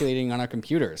 like speculating on our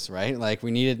computers, right? Like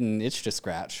we needed an itch to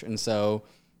scratch. And so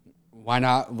why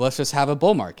not? Let's just have a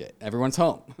bull market. Everyone's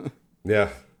home. Yeah.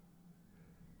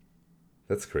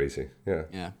 That's crazy. Yeah.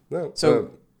 Yeah. No.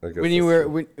 So I guess when you that's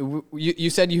were, true. you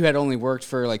said you had only worked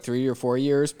for like 3 or 4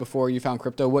 years before you found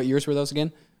crypto. What years were those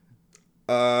again?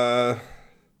 Uh,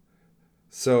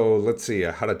 so let's see.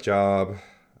 I had a job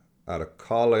out of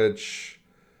college.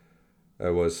 I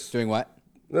was Doing what?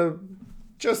 uh,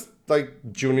 just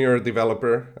like junior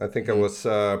developer. I think I was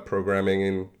programming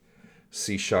in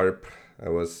C Sharp. I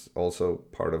was also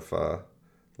part of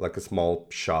like a small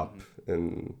shop,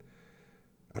 and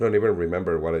I don't even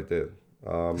remember what I did.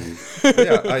 But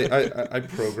yeah, I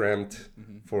programmed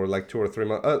for like 2 or 3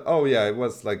 months. Oh yeah, it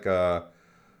was like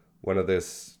one of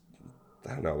this.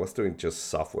 I don't know. I was doing just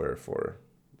software for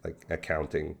like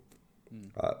accounting.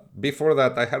 Before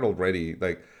that, I had already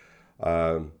like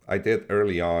I did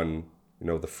early on,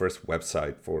 the first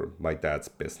website for my dad's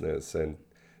business, and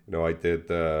I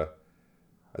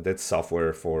did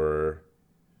software for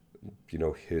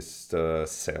his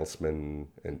salesmen,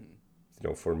 and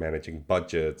for managing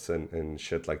budgets and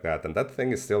shit like that. And that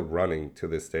thing is still running to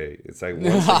this day. It's like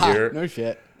once a year. No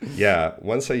shit. Yeah,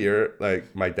 once a year,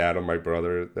 like my dad and my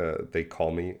brother, they call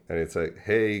me and it's like,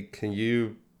 hey, can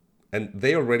you? And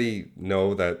they already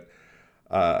know that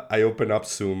I open up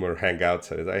Zoom or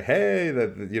Hangouts and it's like, hey,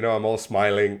 that I'm all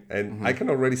smiling, and I can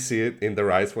already see it in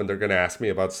their eyes when they're gonna ask me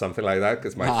about something like that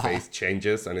because my face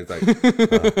changes and it's like,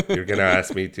 you're gonna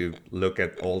ask me to look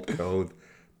at old code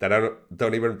that I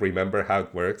don't even remember how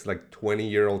it works, like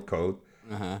 20-year-old code,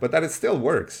 but that it still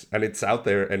works and it's out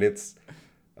there and it's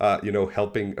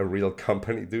helping a real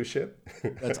company do shit.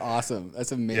 That's awesome.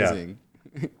 That's amazing.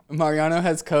 Mariano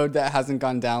has code that hasn't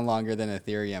gone down longer than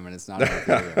Ethereum, and it's not on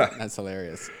Ethereum. That's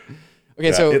hilarious. Okay,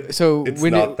 Yeah, so it's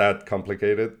when not that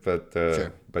complicated, but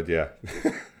Sure. but yeah.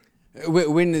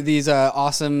 when these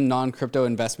awesome non-crypto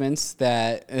investments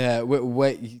that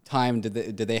what time did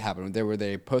they happen? Were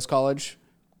they post college?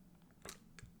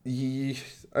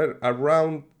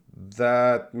 Around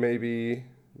that maybe,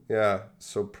 yeah.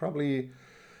 So probably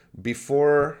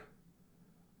before.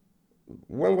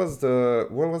 When was the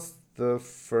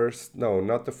first? No,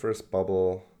 not the first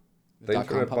bubble. The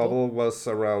Dot-com internet bubble was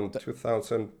around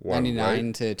 2001, 99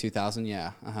 right? to 2000.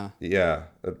 Yeah. Yeah,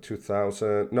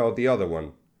 2000. No, the other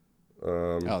one.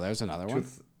 Oh, there's another one.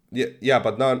 Yeah,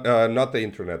 but not the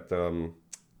internet. The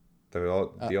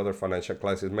other financial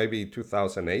crisis, maybe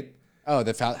 2008. Oh,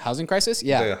 the housing crisis.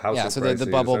 Yeah, The housing yeah. So the crisis,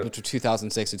 bubble between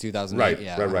 2006 to 2008. Right,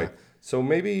 Yeah. right. So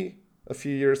maybe a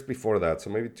few years before that. So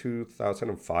maybe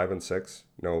 2005 and six.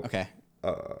 Okay.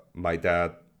 My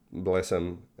dad, bless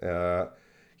him,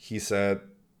 he said,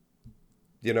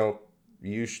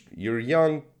 you're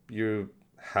young, you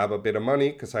have a bit of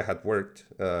money, because I had worked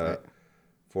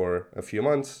for a few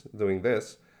months doing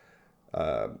this.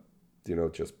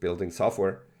 just building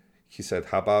software. He said,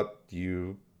 how about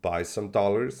you buy some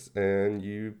dollars and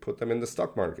you put them in the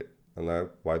stock market? And I,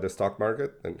 why the stock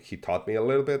market? And he taught me a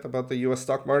little bit about the US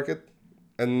stock market.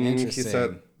 And he said,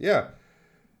 Interesting. yeah.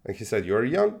 And he said, you're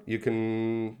young, you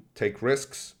can take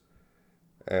risks,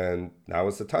 and now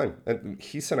is the time. And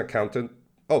he's an accountant.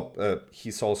 Oh,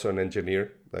 he's also an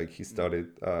engineer. Like he studied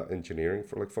engineering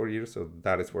for like 4 years. So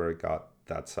that is where I got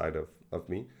that side of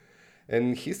me.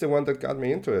 And he's the one that got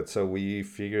me into it. So we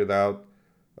figured out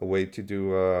a way to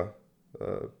do a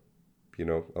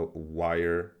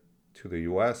wire to the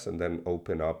US and then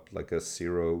open up like a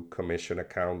zero commission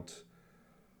account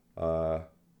uh,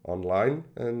 online.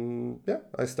 And yeah,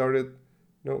 I started,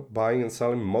 buying and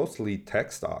selling mostly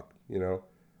tech stock.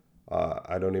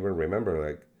 I don't even remember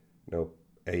like,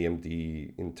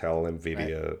 AMD, Intel, Right.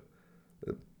 Nvidia,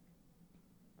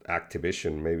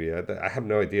 Activision, maybe. I have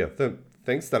no idea. The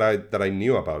things that I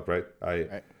knew about, right? I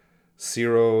Right.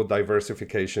 zero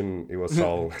diversification. It was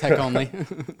all Tech only.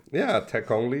 yeah,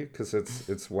 tech only because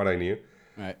it's what I knew,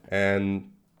 Right.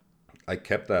 and I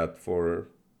kept that for.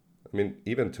 I mean,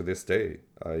 even to this day,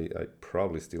 I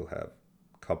probably still have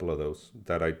a couple of those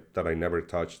that I never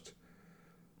touched.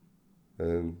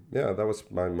 And yeah, that was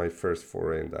my first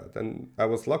foray in that, and I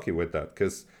was lucky with that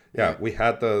because yeah, Right. we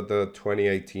had the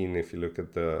 2018 if you look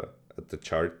at the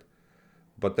chart,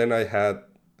 but then I had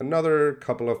another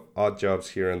couple of odd jobs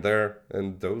here and there,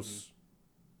 and those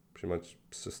pretty much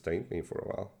sustained me for a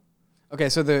while. Okay,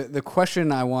 so the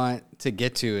question I want to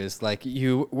get to is like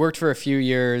you worked for a few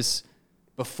years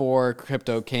before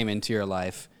crypto came into your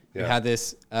life. You Yeah, had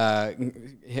this.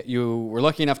 You were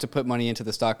lucky enough to put money into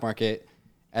the stock market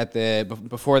at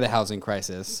before the housing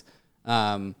crisis,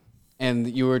 and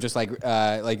you were just like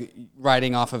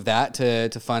riding off of that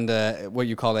to fund what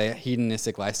you call a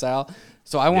hedonistic lifestyle.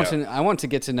 So yeah, I want to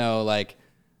get to know like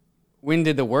when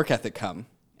did the work ethic come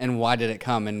and why did it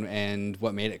come and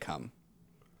what made it come.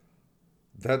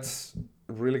 that's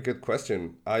a really good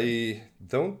question. I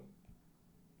don't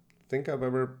think I've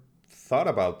ever thought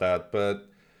about that, but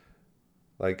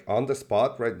like on the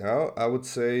spot right now, I would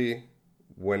say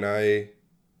when I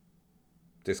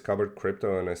discovered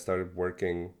crypto and I started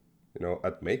working,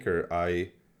 at Maker,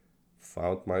 I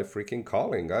found my freaking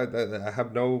calling. I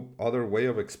have no other way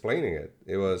of explaining it.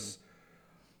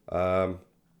 Um,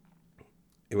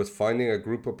 it was finding a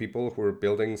group of people who were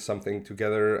building something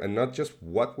together, and not just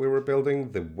what we were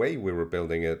building, the way we were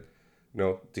building it.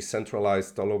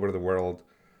 Decentralized all over the world,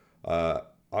 uh,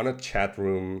 on a chat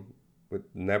room, with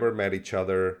never met each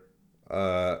other,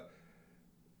 uh,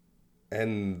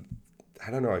 and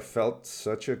I don't know. I felt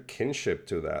such a kinship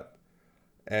to that,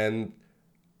 and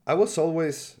I was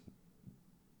always,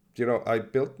 I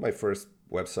built my first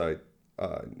website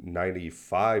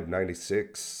 95,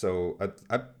 96. So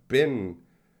I've been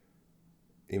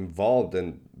involved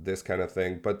in this kind of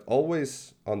thing, but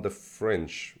always on the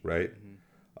fringe, right?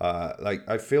 Like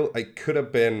I feel I could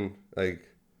have been like,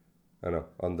 I don't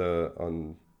know,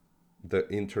 on the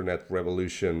internet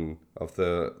revolution of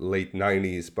the late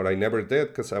 90s, but I never did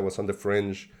because I was on the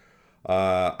fringe.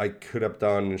 I could have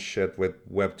done shit with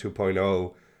Web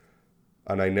 2.0,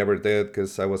 and I never did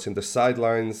because I was in the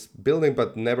sidelines building,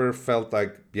 but never felt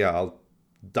like, yeah, I'll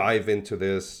dive into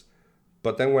this.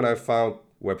 But then when I found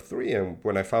Web3 and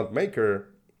when I found Maker,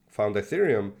 found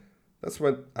Ethereum, that's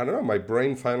when, I don't know, my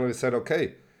brain finally said,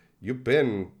 okay, you've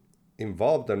been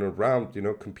involved and around,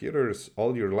 computers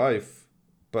all your life,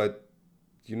 but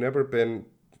you never been,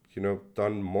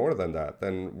 done more than that.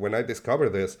 And when I discovered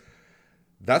this,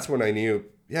 that's when I knew,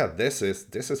 yeah, this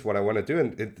is what I want to do.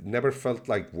 And it never felt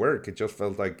like work. It just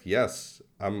felt like, yes,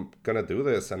 I'm gonna do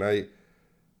this. And I,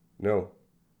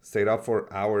 stayed up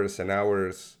for hours and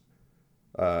hours,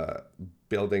 uh,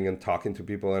 building and talking to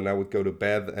people. And I would go to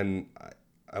bed and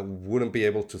I wouldn't be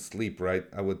able to sleep. Right,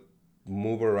 I would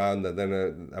move around, and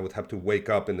then I would have to wake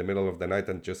up in the middle of the night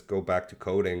and just go back to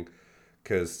coding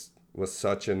because it was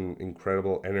such an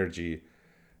incredible energy.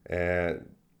 And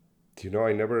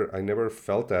I never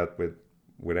felt that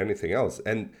with anything else,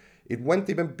 and it went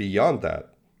even beyond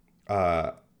that.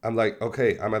 I'm like,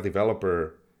 okay, I'm a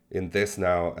developer in this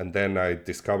now, and then I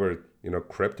discovered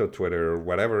crypto Twitter or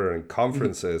whatever and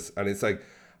conferences, and it's like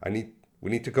we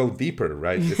need to go deeper,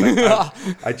 right? It's like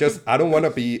I don't want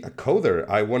to be a coder.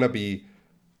 I want to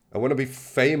be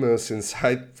famous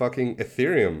inside fucking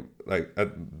Ethereum. Like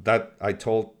that I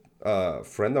told a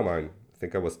friend of mine. I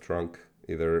think I was drunk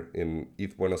either in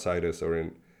ETH Buenos Aires or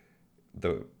in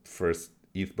the first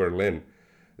ETH Berlin.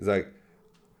 It's like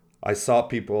I saw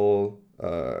people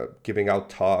giving out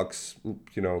talks,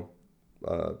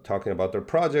 talking about their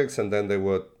projects, and then they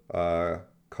would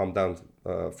come down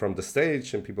from the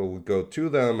stage, and people would go to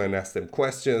them and ask them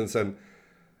questions. And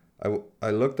I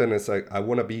looked, and it's like, I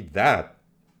want to be that.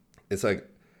 It's like,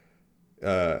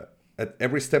 at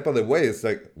every step of the way, it's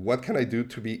like, what can I do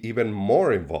to be even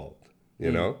more involved,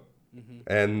 you know? Mm-hmm.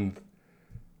 And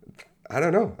I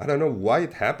don't know why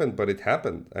it happened, but it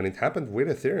happened. And it happened with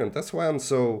Ethereum. That's why I'm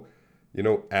so,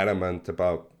 adamant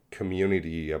about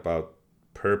community, about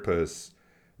purpose,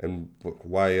 and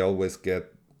why I always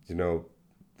get,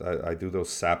 I do those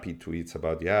sappy tweets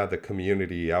about, the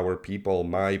community, our people,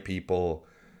 my people.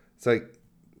 It's like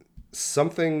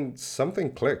something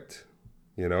clicked,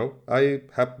 I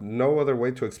have no other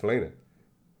way to explain it.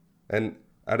 And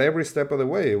at every step of the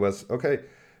way, it was, okay,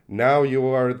 now you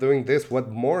are doing this, what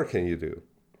more can you do?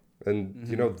 And,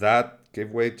 mm-hmm. That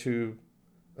gave way to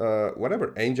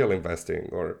whatever, angel investing,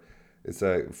 or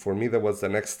for me, that was the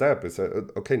next step. It's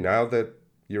okay, now that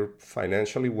you're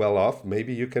financially well off,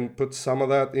 maybe you can put some of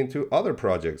that into other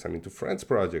projects and into friends'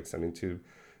 projects and into,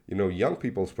 young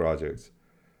people's projects.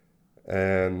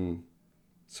 And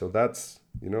so that's,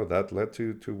 that led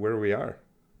to where we are.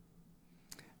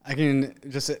 I can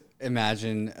just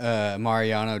imagine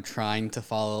Mariano trying to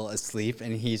fall asleep,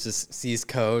 and he just sees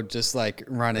code just like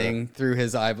running through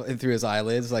his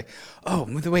eyelids, like, oh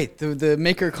wait, the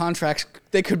maker contracts,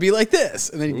 they could be like this,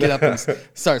 and then you get up and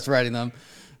starts writing them.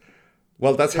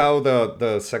 Well, that's how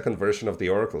the second version of the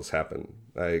oracles happened.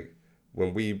 Like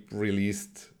when we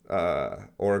released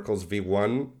oracles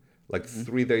v1, like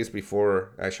 3 days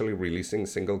before actually releasing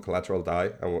single collateral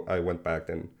DAI, I went back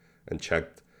and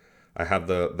checked. I have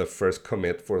the first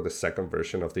commit for the second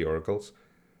version of the oracles.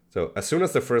 So as soon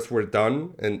as the first were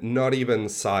done and not even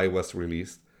Psi was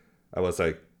released, I was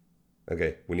like,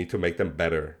 okay, we need to make them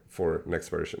better for next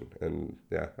version. And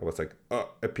I was like,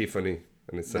 oh, epiphany.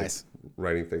 And it's nice. Like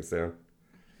writing things down.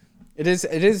 It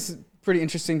is pretty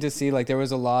interesting to see, like,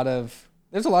 there's a lot of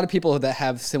people that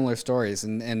have similar stories,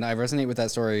 and I resonate with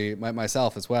that story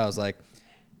myself as well. It's like,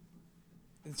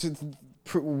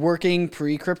 working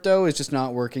pre-crypto is just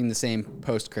not working the same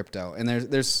post-crypto. And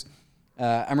there's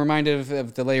I'm reminded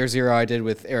of the Layer Zero I did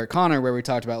with Eric Connor, where we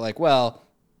talked about, like, well,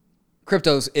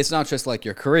 it's not just like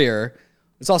your career,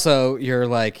 it's also your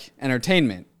like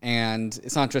entertainment, and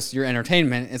it's not just your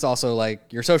entertainment, it's also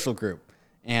like your social group,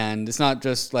 and it's not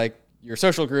just like your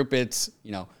social group, it's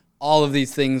all of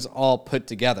these things all put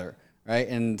together, right?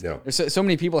 And there's so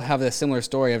many people have this similar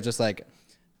story of just like,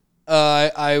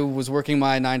 I was working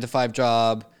my 9-to-5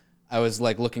 job. I was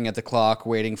like looking at the clock,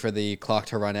 waiting for the clock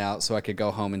to run out so I could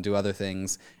go home and do other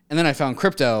things. And then I found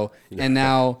crypto, and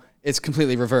now it's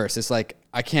completely reversed. It's like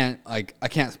I can't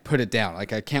put it down.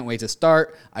 Like I can't wait to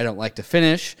start. I don't like to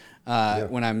finish.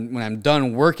 When I'm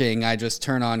done working, I just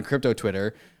turn on crypto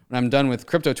Twitter. When I'm done with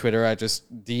crypto Twitter, I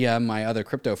just DM my other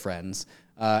crypto friends.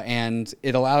 And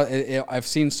I've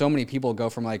seen so many people go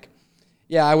from like,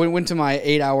 yeah, I went to my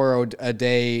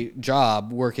 8-hour-a-day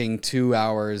job working 2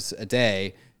 hours a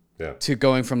day to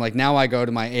going from like, now I go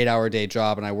to my 8-hour-a-day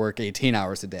job and I work 18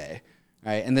 hours a day,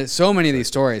 right? And there's so many of these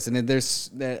stories,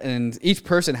 and each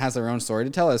person has their own story to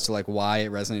tell as to like why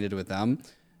it resonated with them.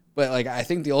 But like, I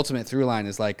think the ultimate through line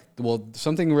is like, well,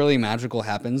 something really magical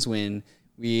happens when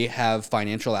we have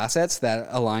financial assets that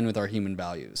align with our human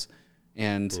values.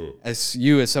 And as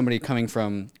somebody coming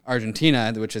from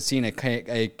Argentina, which has seen a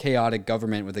chaotic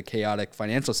government with a chaotic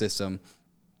financial system,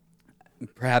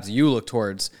 perhaps you look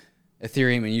towards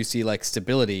Ethereum and you see like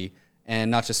stability, and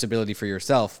not just stability for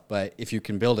yourself, but if you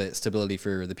can build it, stability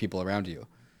for the people around you.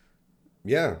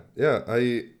 Yeah.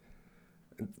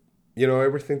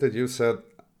 Everything that you said,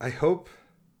 I hope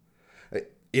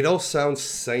it all sounds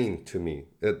sane to me.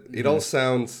 It all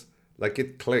sounds like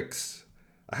it clicks.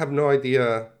 I have no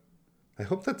idea. I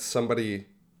hope that somebody,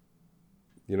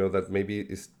 that maybe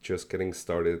is just getting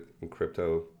started in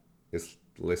crypto is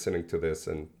listening to this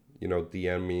and,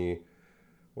 DM me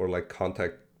or like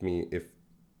contact me if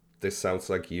this sounds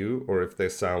like you, or if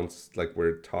this sounds like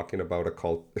we're talking about a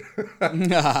cult.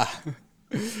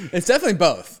 It's definitely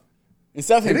both. It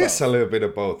is a little bit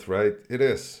of both, right? It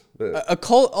is. A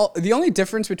cult. The only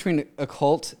difference between a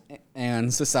cult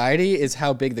and society is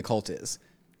how big the cult is.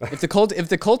 If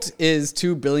the cult is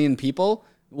 2 billion people,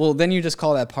 well, then you just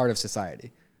call that part of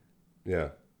society. Yeah.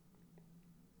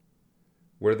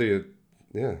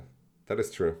 That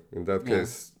is true. In that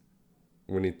case,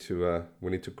 we need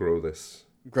to grow this.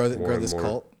 Grow this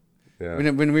cult. Yeah.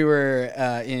 When we were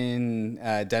in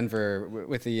Denver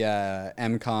with the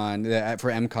MCon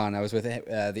for MCon, I was with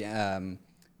the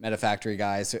Meta Factory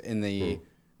guys in the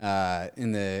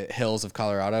hills of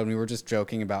Colorado, and we were just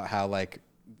joking about how like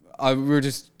we were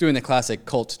just doing the classic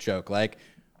cult joke, like,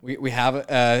 We have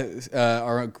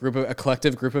a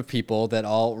collective group of people that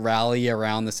all rally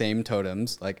around the same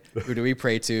totems. Like, who do we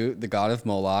pray to? The god of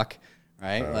Moloch,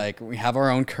 right? Like, we have our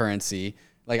own currency.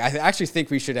 Like, I actually think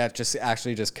we should have just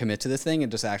commit to this thing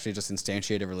and just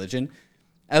instantiate a religion.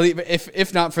 At least,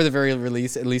 if not for the very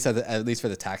release, at least for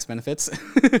the tax benefits.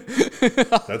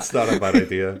 That's not a bad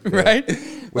idea, right?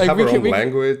 We have our own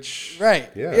language,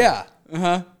 right? Yeah,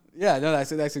 yeah, yeah. No,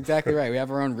 that's exactly right. We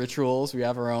have our own rituals. We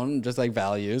have our own just like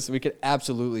values. We could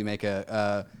absolutely make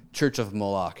a Church of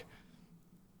Moloch.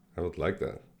 I would like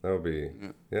that. That would be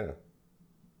yeah.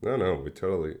 No, we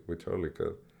totally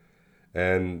could.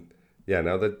 And yeah,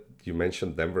 now that you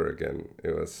mentioned Denver again,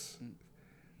 it's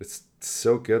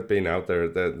so good being out there.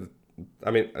 That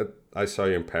I mean, I saw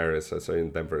you in Paris, I saw you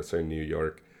in Denver, I saw you in New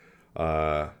York.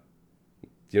 The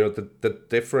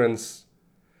difference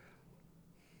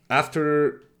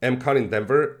after MCon in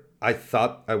Denver, I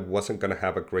thought I wasn't gonna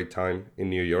have a great time in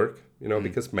New York.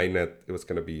 Because mainnet, it was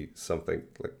gonna be something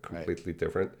like completely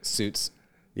different. Suits.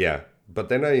 Yeah, but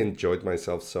then I enjoyed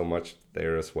myself so much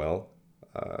there as well.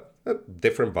 A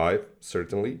different vibe,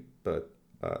 certainly, but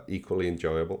equally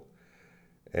enjoyable.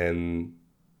 And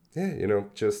yeah,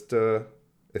 just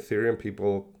Ethereum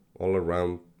people all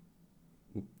around,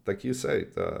 like you say,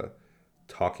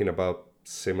 talking about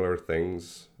similar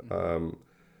things.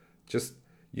 Just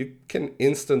you can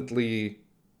instantly,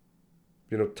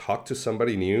 talk to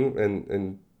somebody new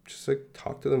and just like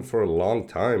talk to them for a long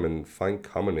time and find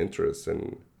common interests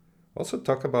and also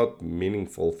talk about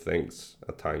meaningful things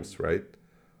at times, right?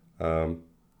 I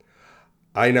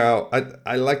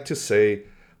like to say,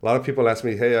 a lot of people ask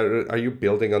me, hey, are you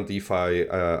building on DeFi?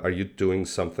 Are you doing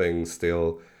something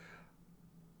still?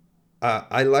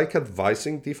 I like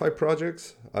advising DeFi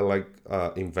projects. I like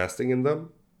investing in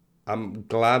them. I'm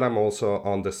glad I'm also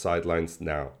on the sidelines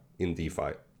now in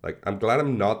DeFi. Like, I'm glad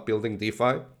I'm not building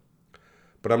DeFi,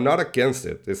 but I'm not against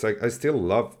it. It's like, I still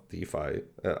love DeFi.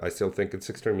 I still think it's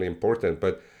extremely important,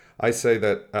 but I say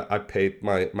that I paid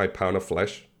my pound of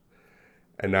flesh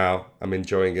and now I'm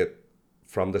enjoying it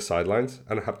from the sidelines.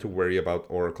 I don't have to worry about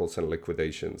oracles and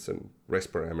liquidations and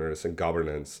risk parameters and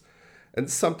governance. And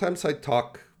sometimes I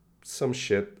talk some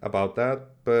shit about that,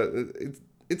 but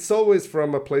it's always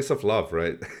from a place of love,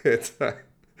 right? It's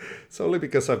only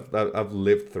because I've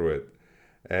lived through it.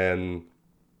 And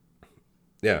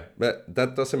yeah, but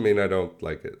that doesn't mean I don't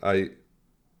like it.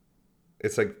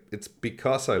 It's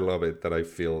because I love it that I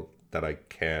feel that I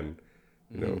can,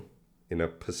 in a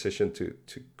position to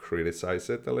criticize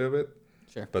it a little bit.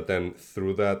 Sure. But then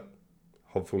through that,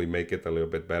 hopefully make it a little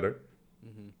bit better.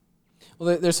 Mm-hmm.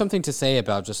 Well, there's something to say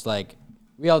about just like,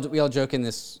 we all joke in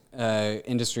this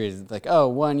industry, like, oh,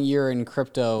 1 year in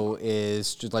crypto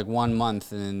is just like 1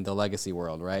 month in the legacy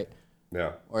world, right?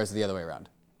 Yeah. Or is it the other way around?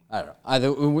 I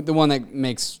don't know. The one that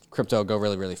makes crypto go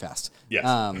really, really fast. Yes.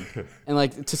 And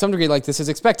like to some degree, like this is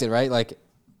expected, right? Like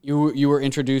you were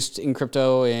introduced in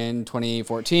crypto in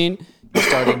 2014. You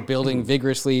started building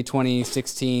vigorously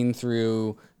 2016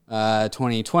 through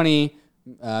 2020,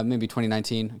 maybe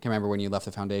 2019. I can't remember when you left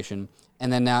the foundation.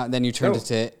 And then you turned it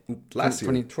to last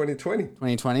year, 2020.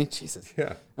 2020? Jesus.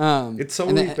 Yeah. It's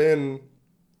only been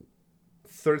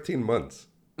 13 months.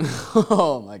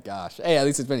 Oh my gosh. Hey, at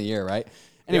least it's been a year, right?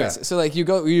 Anyways, yeah. So like you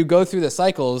go through the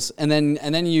cycles and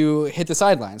then you hit the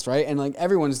sidelines, right? And like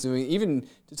everyone's doing, even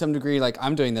to some degree, like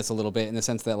I'm doing this a little bit in the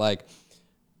sense that like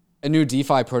a new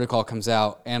DeFi protocol comes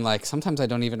out and like sometimes I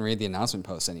don't even read the announcement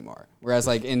posts anymore. Whereas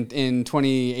like in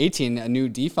 2018, a new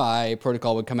DeFi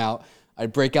protocol would come out.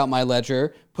 I'd break out my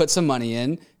ledger, put some money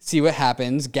in, see what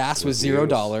happens. Gas was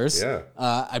 $0.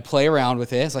 Yeah. I'd play around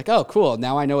with it. It's like, oh, cool.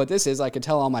 Now I know what this is. I could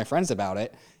tell all my friends about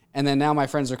it. And then now my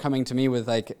friends are coming to me with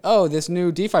like, oh, this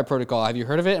new DeFi protocol. Have you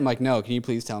heard of it? I'm like, no. Can you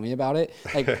please tell me about it?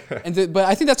 Like, but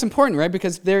I think that's important, right?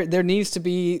 Because there needs to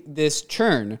be this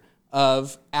churn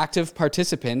of active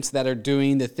participants that are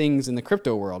doing the things in the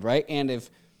crypto world, right? And if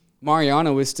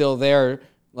Mariano is still there,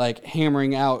 like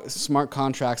hammering out smart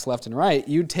contracts left and right,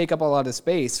 you'd take up a lot of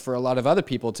space for a lot of other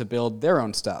people to build their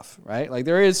own stuff, right? Like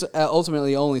there is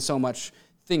ultimately only so much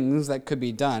things that could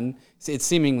be done. It's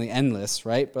seemingly endless,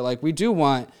 right? But like we do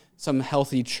want some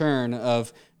healthy churn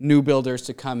of new builders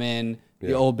to come in,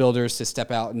 the old builders to step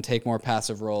out and take more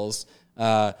passive roles.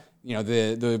 The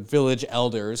village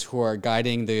elders who are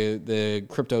guiding the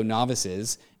crypto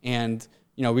novices, and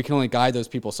we can only guide those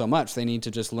people so much. They need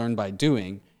to just learn by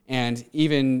doing. And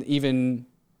even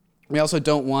we also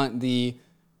don't want the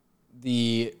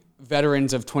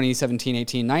veterans of 2017,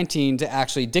 18, 19 to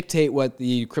actually dictate what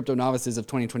the crypto novices of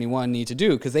 2021 need to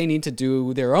do, because they need to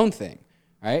do their own thing,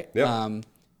 right? Yeah.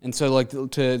 And so like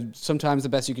sometimes the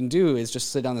best you can do is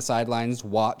just sit on the sidelines,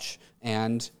 watch,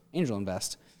 and angel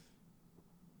invest.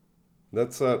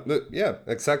 That's yeah,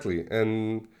 exactly.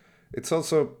 And it's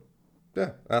also,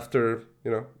 yeah, after,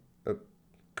 a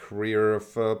career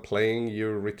of playing, you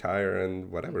retire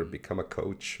and whatever, become a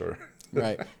coach or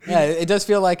Right. Yeah, it does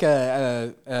feel like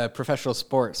a professional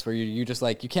sports where you just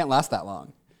like, you can't last that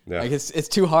long. Yeah. Like it's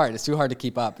too hard. It's too hard to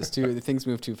keep up. Things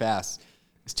move too fast.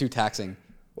 It's too taxing.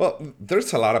 Well,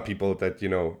 there's a lot of people that,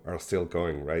 are still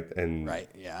going, right? And Right.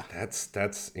 Yeah.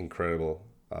 that's incredible.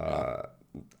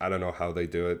 I don't know how they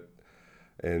do it.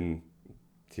 And,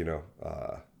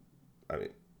 I mean,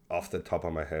 off the top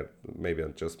of my head, maybe I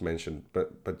just mentioned,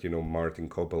 but Martin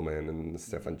Kopelman and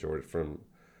Stefan George from,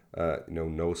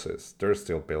 Gnosis, they're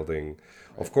still building.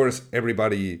 Right. Of course,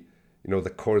 everybody, the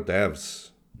core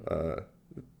devs,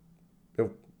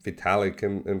 Vitalik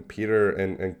and Peter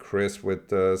and Chris with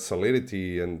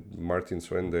Solidity and Martin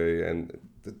Swende, and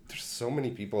there's so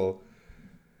many people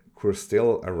who are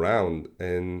still around.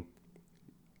 And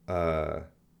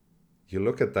you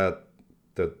look at the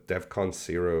DEFCON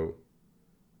 0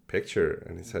 picture,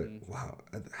 and it's like, wow,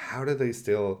 how do they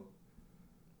still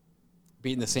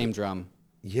beating the same drum?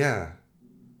 Yeah,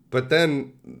 but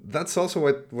then that's also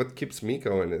what keeps me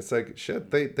going. It's like, shit,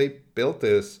 they built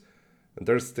this. And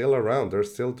they're still around. They're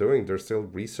still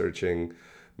researching.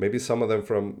 Maybe some of them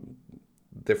from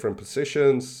different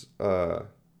positions, but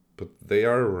they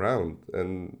are around.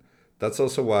 And that's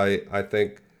also why I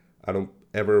think I don't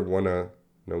ever want to,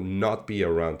 not be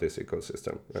around this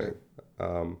ecosystem. Right?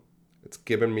 Sure. It's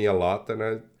given me a lot,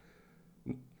 and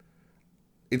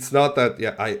it's not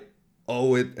that I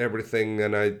owe it everything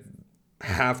and I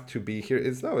have to be here.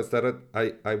 It's that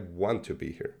I want to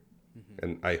be here.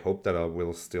 And I hope that I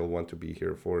will still want to be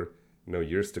here for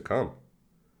years to come.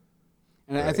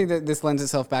 And right. I think that this lends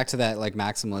itself back to that like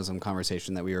maximalism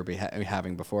conversation that we were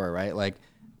having before, right? Like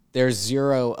there's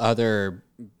zero other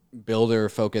builder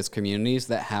focused communities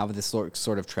that have this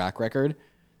sort of track record.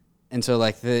 And so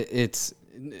like it's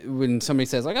when somebody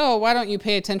says like, oh, why don't you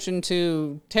pay attention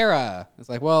to Terra? It's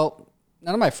like, well,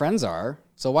 none of my friends are,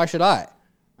 so why should I?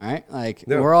 All right? Like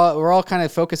we're all kind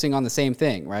of focusing on the same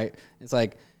thing, right? It's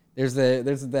like there's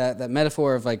that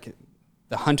metaphor of like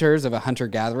the hunters of a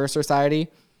hunter-gatherer society.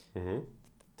 Mm-hmm.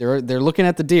 They're looking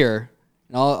at the deer,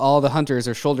 and all the hunters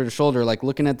are shoulder to shoulder, like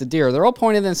looking at the deer. They're all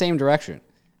pointed in the same direction.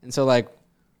 And so like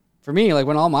for me, like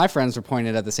when all my friends are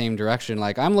pointed at the same direction,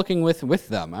 like I'm looking with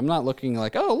them. I'm not looking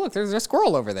like, oh look, there's a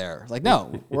squirrel over there. Like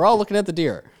no, we're all looking at the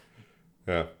deer.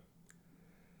 Yeah.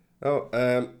 Oh,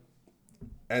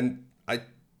 and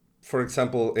for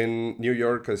example, in New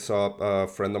York, I saw a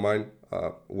friend of mine,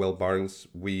 Will Barnes.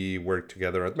 We worked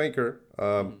together at Maker,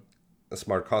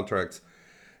 Smart Contracts,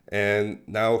 and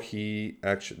now he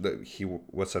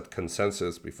was at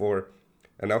Consensus before,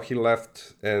 and now he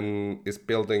left and is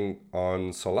building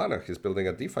on Solana. He's building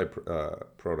a DeFi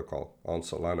protocol on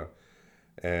Solana,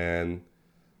 and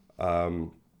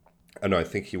I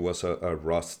think he was a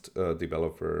Rust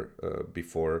developer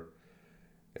before,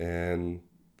 and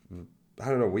I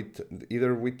don't know,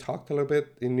 either we talked a little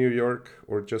bit in New York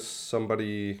or just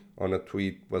somebody on a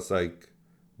tweet was like,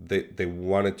 they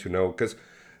wanted to know, because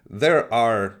there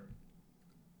are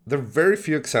very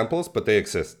few examples, but they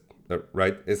exist,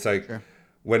 right? It's like sure.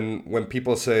 when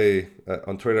people say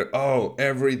on Twitter, oh,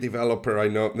 every developer I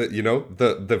know,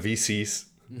 the VCs,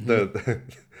 mm-hmm. the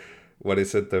what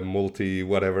is it, the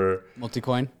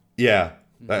multi-coin? Yeah.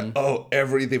 Mm-hmm.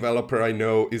 Every developer I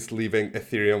know is leaving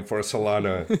Ethereum for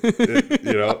Solana.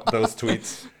 Those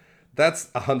tweets. That's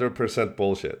 100%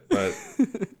 bullshit.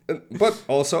 But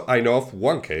also, I know of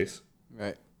one case.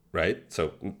 Right?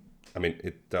 So, I mean,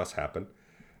 it does happen.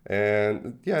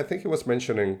 And yeah, I think he was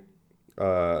mentioning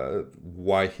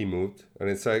why he moved. And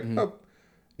it's like, mm-hmm.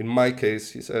 In my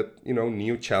case, he said,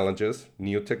 new challenges,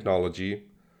 new technology.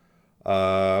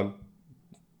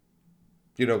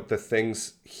 The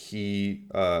things he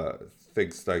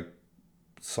thinks like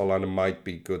Solana might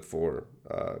be good for.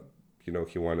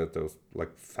 He wanted those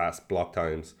like fast block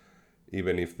times,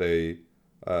 even if they,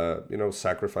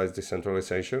 sacrifice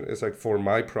decentralization. It's like, for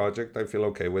my project, I feel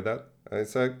okay with that. And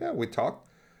it's like, yeah, we talked.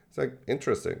 It's like,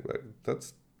 interesting. Like,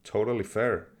 that's totally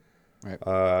fair. Right.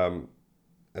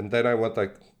 And then I went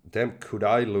like, damn, could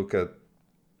I look at,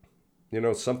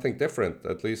 something different,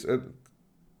 at least,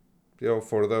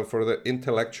 for the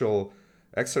intellectual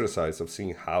exercise of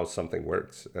seeing how something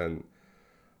works. And,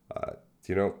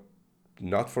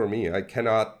 not for me. I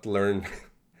cannot learn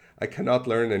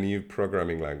a new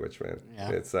programming language, man. Yeah.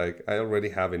 It's like, I already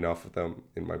have enough of them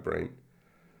in my brain.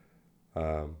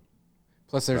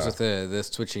 Plus there's just the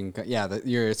switching. Yeah.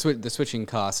 The switching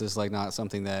cost is like not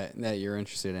something that you're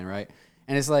interested in. Right.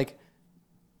 And it's like,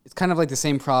 it's kind of like the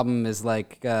same problem as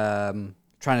like trying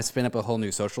to spin up a whole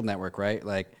new social network, right?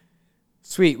 Like,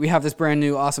 sweet, we have this brand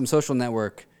new awesome social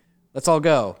network. Let's all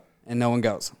go. And no one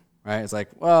goes, right? It's like,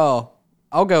 well,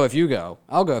 I'll go if you go.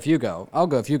 I'll go if you go. I'll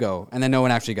go if you go. And then no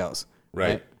one actually goes.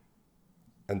 Right.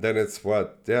 And then it's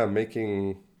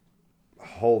making a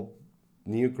whole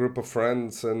new group of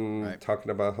friends and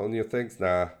talking about whole new things.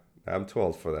 Nah, I'm too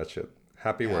old for that shit.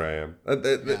 Happy where I am.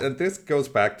 And this goes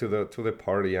back to the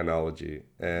party analogy.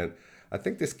 And I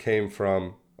think this came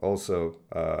from also,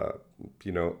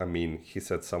 he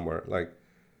said somewhere like,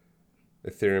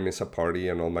 Ethereum is a party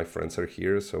and all my friends are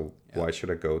here, so why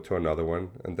should I go to another one?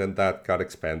 And then that got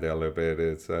expanded a little bit.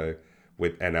 It's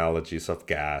with analogies of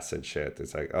gas and shit.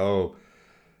 It's like, oh,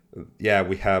 yeah,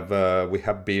 we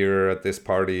have beer at this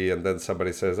party, and then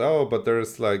somebody says, oh, but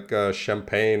there's like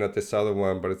champagne at this other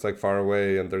one, but it's like far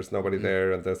away and there's nobody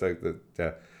there, and there's like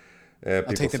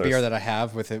I'll take the beer that I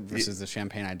have with it versus the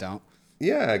champagne I don't.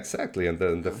 Yeah, exactly. And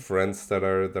then the friends that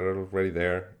are already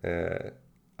there.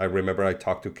 I remember I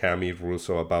talked to Cami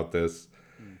Russo about this,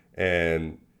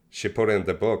 and she put in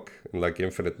the book, like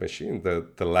Infinite Machine,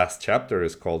 the last chapter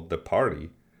is called The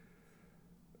Party.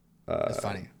 That's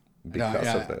funny.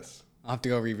 Because of this. I'll have to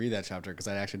go reread that chapter because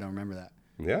I actually don't remember that.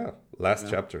 Yeah, last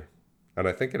chapter. And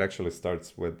I think it actually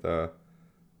starts with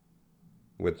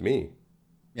me.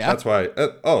 Yeah. That's why,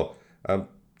 I'm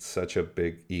such a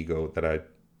big ego that I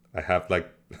have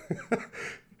like...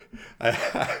 I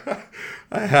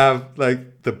have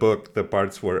like the book, the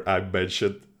parts where I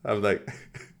mentioned. I'm like,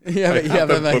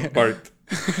 the book part.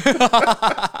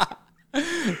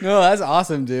 No, that's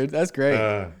awesome, dude. That's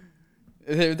great.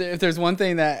 If there's one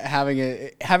thing that having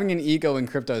an ego in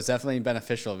crypto is definitely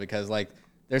beneficial, because like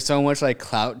there's so much like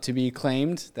clout to be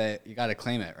claimed that you got to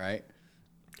claim it, right?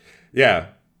 Yeah.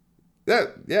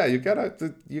 You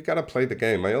gotta play the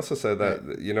game. I also said that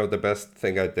the best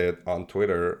thing I did on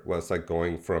Twitter was like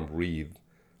going from read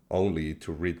only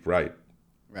to read write.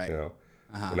 Right.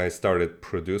 And I started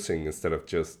producing instead of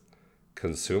just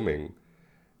consuming.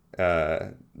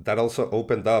 That also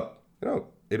opened up.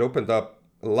 It opened up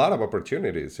a lot of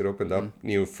opportunities. It opened up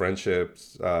new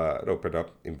friendships. It opened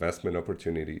up investment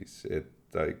opportunities. It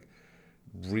like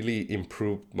really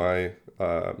improved my.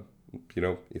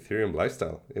 Ethereum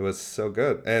lifestyle. It was so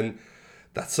good. And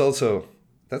that's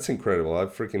incredible. I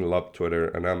freaking love Twitter,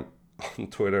 and I'm on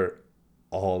Twitter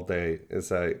all day.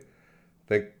 I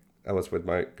think I was with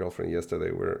my girlfriend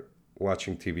yesterday. We're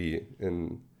watching TV,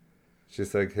 and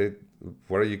she's like, hey,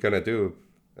 what are you going to do?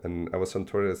 And I was on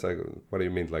Twitter. It's like, what do you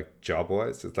mean, like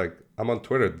job-wise? It's like, I'm on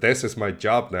Twitter. This is my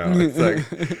job now. It's like,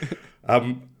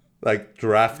 I'm like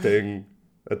drafting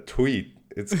a tweet.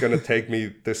 It's gonna take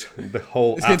me the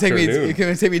whole afternoon. It's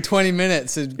gonna take me 20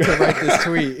 minutes to write this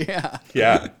tweet. Yeah.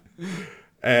 Yeah.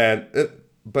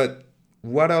 But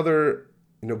what other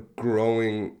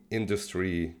growing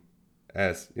industry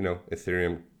as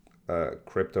Ethereum,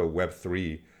 crypto,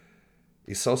 Web3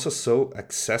 is also so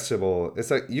accessible.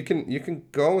 It's like you can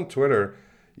go on Twitter,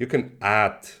 you can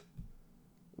add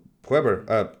whoever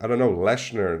I don't know,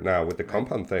 Leshner now with the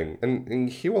compound thing, and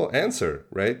he will answer,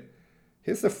 right?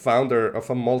 He's the founder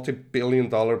of a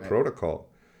multi-billion-dollar protocol.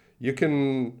 You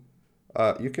can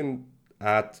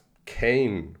add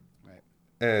Kane,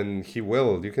 and he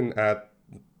will. You can add.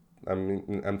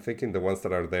 I'm thinking the ones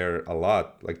that are there a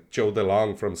lot, like Joe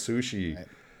DeLong from Sushi,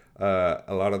 a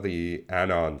lot of the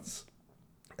Anons,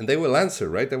 and they will answer,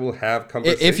 right? They will have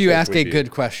conversations. If you ask a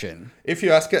good question. If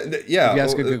you ask, If you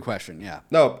ask a good question, yeah.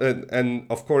 No, and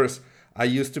of course, I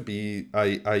used to be.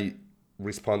 I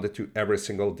responded to every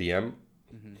single DM.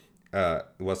 It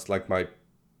was like my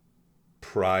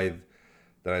pride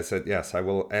that I said, yes, I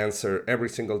will answer every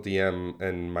single DM,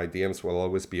 and my DMs will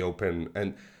always be open.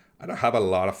 And I don't have a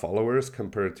lot of followers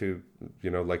compared to,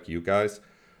 like you guys,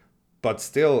 but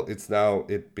still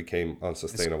it became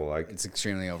unsustainable. It's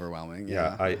extremely overwhelming.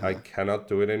 Yeah. I cannot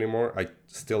do it anymore. I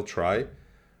still try.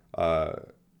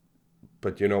 But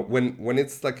when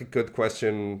it's like a good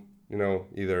question,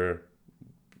 either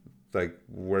like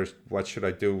what should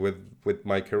I do with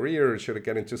my career? Should I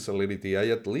get into Solidity? I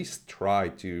at least try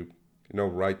to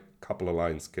write a couple of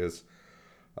lines, because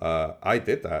I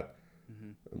did that.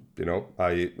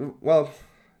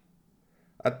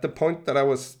 At the point that I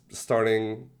was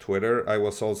starting Twitter, I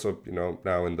was also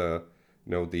now in the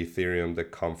the Ethereum, the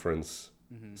conference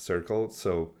circle.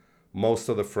 So most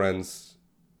of the friends,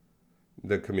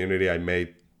 the community I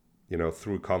made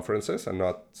through conferences, and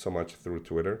not so much through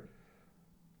Twitter.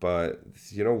 But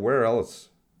where else?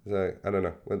 I don't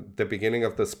know. At the beginning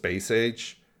of the space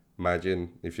age,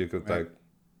 imagine if you could like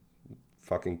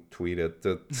fucking tweet at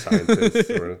the scientists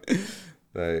or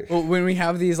well, when we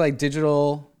have these like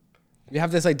digital you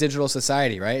have this like digital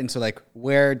society, right? And so like,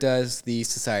 where does the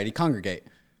society congregate?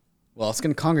 Well, it's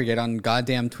going to congregate on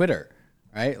goddamn Twitter,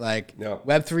 right? Like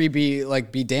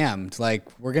Web3 be damned. Like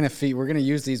we're going to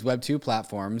use these Web2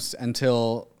 platforms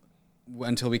until we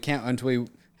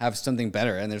have something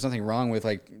better. And there's nothing wrong with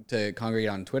like to congregate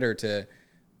on Twitter to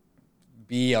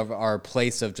be our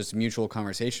place of just mutual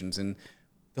conversations. And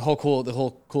the whole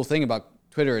cool thing about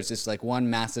Twitter is just like one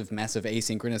massive mess of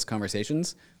asynchronous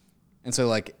conversations. And so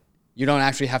like you don't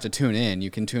actually have to tune in. You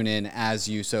can tune in as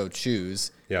you so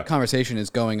choose. Yeah. Conversation is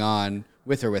going on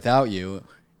with or without you,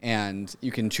 and you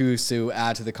can choose to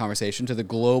add to the conversation, to the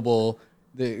global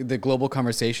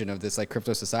conversation of this like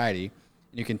crypto society.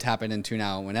 And you can tap in and tune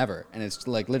out whenever. And it's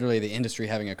like literally the industry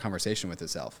having a conversation with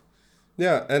itself.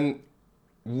 Yeah, and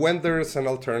when there's an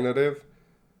alternative,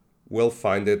 we'll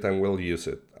find it and we'll use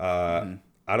it. I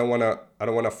don't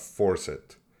wanna force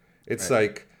it. It's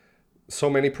like so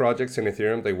many projects in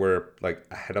Ethereum, they were like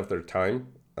ahead of their time,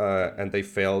 and they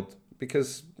failed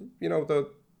because the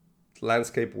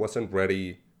landscape wasn't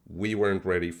ready. We weren't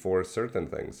ready for certain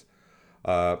things.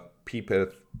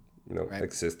 PPIF,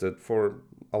 existed for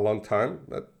a long time.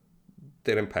 That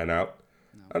didn't pan out.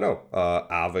 No. I don't know.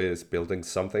 Aave is building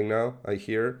something now, I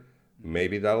hear.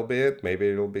 Maybe that'll be it. Maybe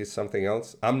it'll be something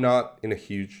else. I'm not in a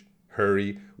huge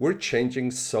hurry. We're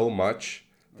changing so much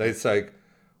that it's like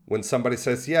when somebody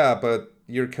says, yeah, but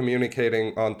you're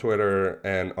communicating on Twitter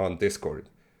and on Discord.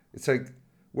 It's like,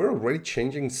 we're already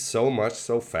changing so much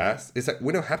so fast. It's like,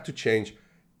 we don't have to change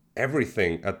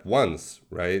everything at once,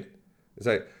 right? It's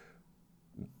like,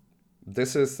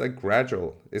 this is like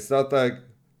gradual. It's not like,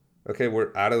 okay,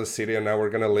 we're out of the city and now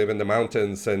we're going to live in the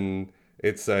mountains. And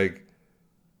it's like,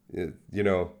 do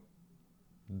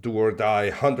or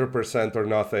die, 100% or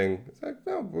nothing. It's like,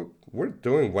 no, we're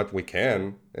doing what we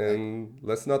can, and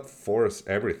let's not force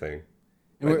everything.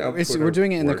 We're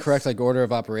doing it in the correct like order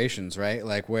of operations, right?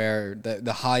 Like where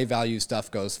the high value stuff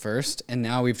goes first, and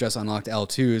now we've just unlocked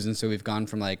L2s, and so we've gone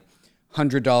from like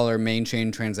 $100 main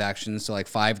chain transactions to like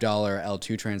 $5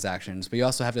 L2 transactions. But you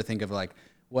also have to think of like,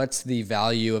 what's the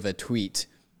value of a tweet?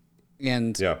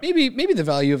 And maybe the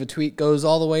value of a tweet goes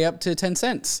all the way up to 10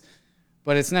 cents,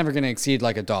 but it's never going to exceed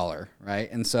like $1,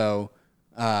 right? And so,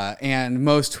 and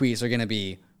most tweets are going to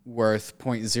be worth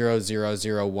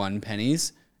 0.0001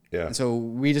 pennies. Yeah. And so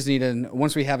we just need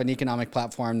once we have an economic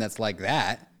platform that's like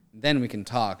that, then we can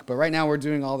talk. But right now we're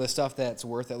doing all this stuff that's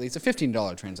worth at least a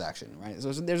 $15 transaction, right?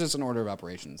 So there's just an order of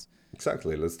operations.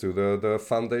 Exactly. Let's do the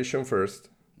foundation first.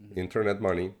 Internet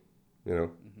money,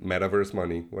 metaverse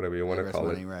money, whatever you want to call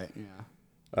it. Right,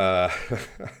 yeah.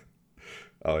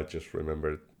 I just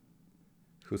remembered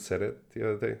who said it the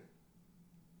other day.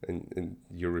 And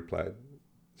you replied,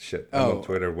 shit, I'm on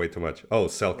Twitter way too much. Oh,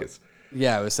 Selkis.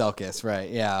 Yeah, it was Selkis, right,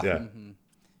 yeah. Yeah. Mm-hmm.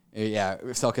 Yeah,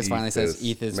 Selkis finally says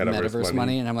ETH is metaverse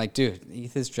money. And I'm like, dude,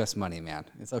 ETH is just money, man.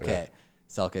 It's okay. Yeah.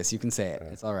 Selkis, you can say it.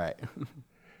 It's all right.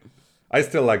 I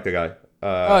still like the guy.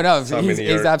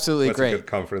 He's absolutely great. A good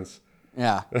conference.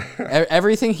 Yeah.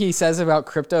 Everything he says about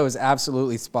crypto is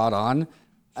absolutely spot on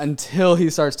until he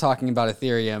starts talking about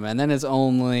Ethereum, and then it's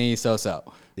only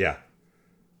so-so. Yeah.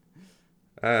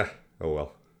 Oh,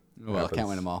 well. Oh, well, can't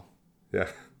win them all. Yeah.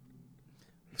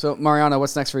 So, Mariano,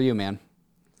 what's next for you, man?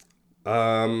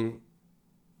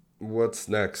 What's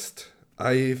next?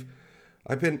 I've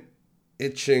been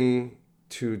itching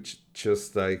to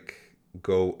just like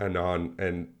go on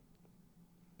and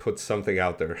put something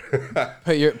out there.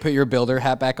 put your builder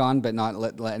hat back on, but not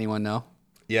let anyone know.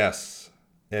 Yes,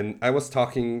 and I was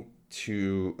talking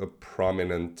to a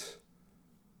prominent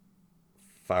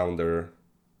founder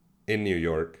in New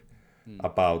York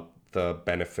about the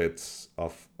benefits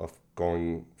of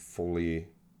going fully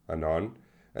anon.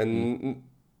 And,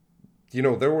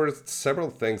 there were several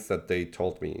things that they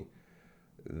told me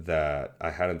that I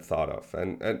hadn't thought of.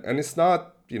 And it's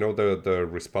not, the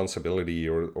responsibility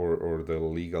or the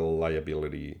legal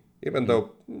liability, even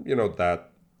though,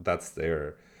 that's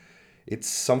there. It's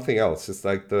something else. It's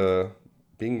like the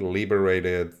being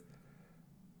liberated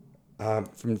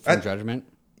from judgment.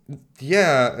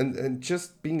 Yeah, and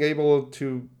just being able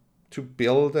to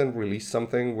build and release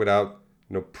something without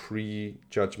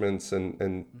prejudgments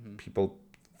and people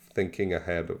thinking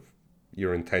ahead of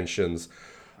your intentions.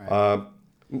 Right.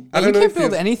 You can't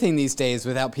build anything these days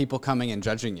without people coming and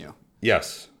judging you.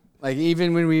 Yes. Like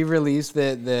even when we released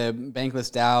the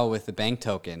bankless DAO with the bank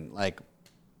token, like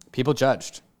people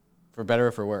judged, for better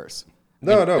or for worse.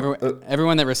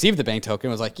 Everyone that received the bank token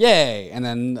was like, yay. And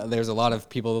then there's a lot of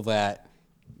people that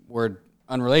were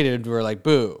unrelated who were like,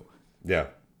 boo. Yeah.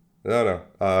 No.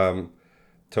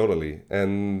 Totally.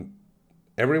 And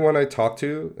everyone I talk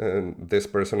to, and this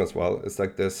person as well, is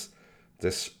like this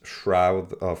this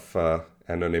shroud of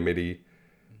anonymity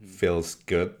feels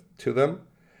good to them.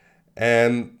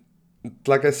 And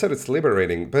like I said, it's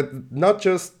liberating, but not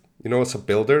just, as a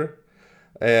builder,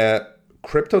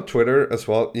 crypto Twitter as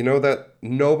well. You know that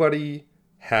nobody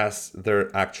has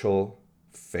their actual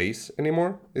face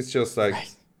anymore. It's just like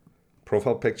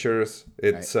profile pictures.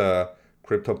 It's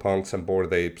crypto punks and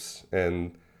bored apes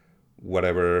and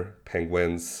whatever,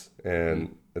 penguins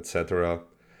and etc.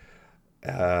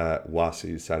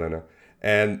 Wasies, I don't know.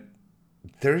 And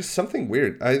there is something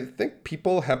weird. I think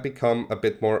people have become a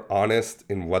bit more honest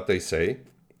in what they say.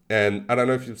 And I don't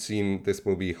know if you've seen this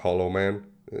movie Hollow Man.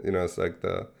 It's like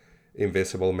the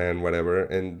Invisible Man, whatever.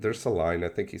 And there's a line, I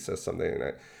think he says something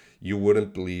like, you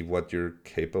wouldn't believe what you're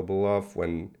capable of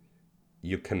when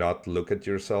you cannot look at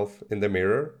yourself in the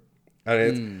mirror.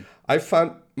 And I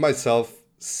found myself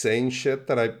saying shit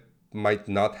that I might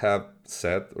not have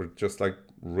said, or just like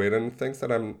written things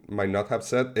that I might not have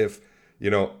said if,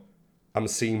 I'm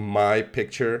seeing my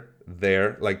picture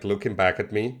there, like looking back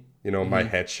at me, my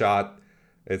headshot.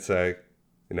 It's like,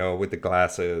 with the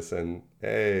glasses and,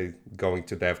 hey, going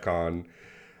to DEF CON.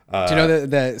 Do you know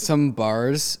that some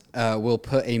bars will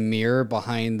put a mirror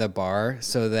behind the bar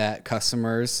so that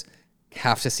customers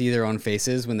have to see their own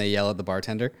faces when they yell at the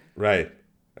bartender? Right.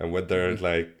 And when they're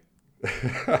like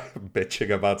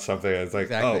bitching about something, it's like,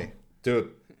 oh,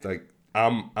 dude, like,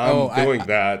 I'm doing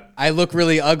that. I look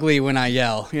really ugly when I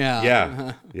yell.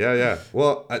 Yeah. Yeah.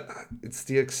 Well, it's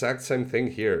the exact same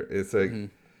thing here. It's like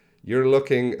you're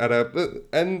looking at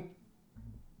and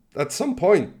at some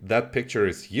point that picture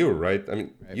is you, right? I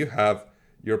mean, you have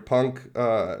your punk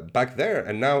back there,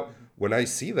 and now when I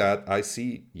see that, I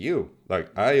see you.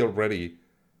 Like I already,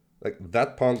 like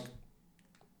that punk.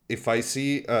 If I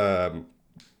see, I'm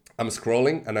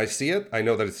scrolling and I see it, I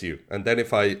know that it's you. And then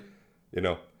if I,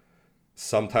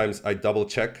 sometimes I double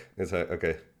check. It's like,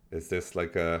 okay, is this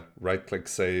like a right click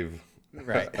save?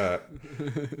 Right.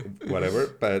 Whatever.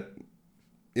 But,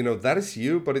 that is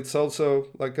you, but it's also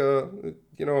like a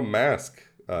mask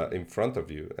in front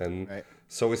of you. And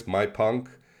so is my punk.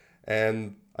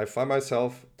 And I find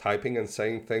myself typing and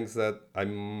saying things that I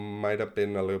might have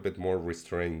been a little bit more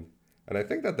restrained. And I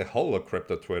think that the whole of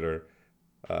crypto Twitter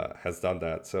has done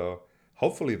that. So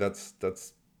hopefully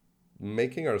that's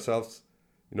making ourselves,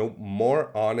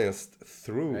 more honest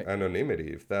through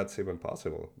anonymity, if that's even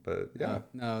possible. But yeah.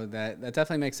 No, that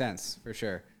definitely makes sense for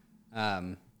sure.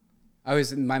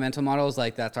 My mental model is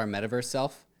like, that's our metaverse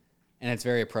self. And it's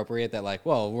very appropriate that like,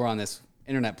 well, we're on this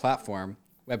internet platform,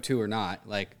 Web 2 or not,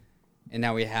 like, and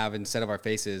now we have, instead of our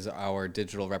faces, our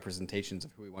digital representations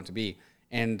of who we want to be.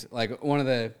 And like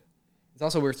it's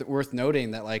also worth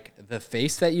noting that like the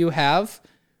face that you have,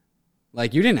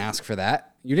 like you didn't ask for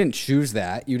that. You didn't choose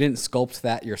that. You didn't sculpt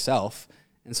that yourself.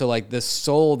 And so like the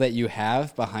soul that you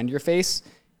have behind your face,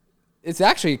 it's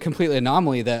actually a completely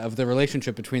anomaly of the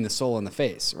relationship between the soul and the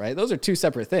face, right? Those are two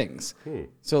separate things.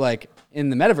 So like in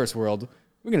the metaverse world,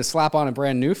 we're going to slap on a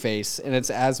brand new face and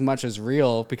it's as much as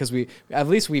real because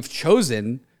we've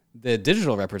chosen the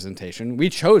digital representation. We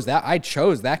chose that. I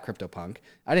chose that CryptoPunk.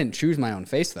 I didn't choose my own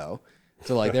face though.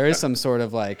 So like there is some sort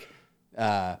of like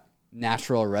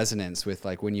natural resonance with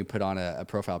like when you put on a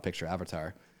profile picture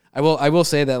avatar. I will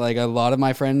say that like a lot of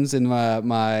my friends in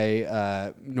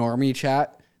my normie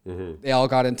chat, they all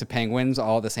got into penguins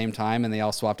all at the same time and they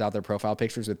all swapped out their profile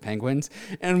pictures with penguins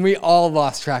and we all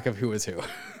lost track of who was who.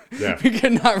 Yeah. We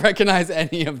could not recognize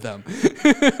any of them.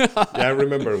 Yeah, I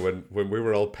remember when we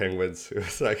were all penguins, it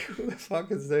was like, who the fuck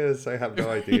is this? I have no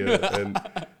idea. And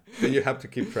then you have to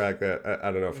keep track. I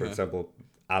don't know, for example,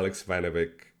 Alex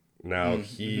Vanovic, now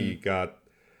he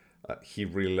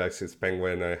really likes his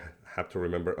penguin. I have to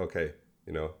remember, okay,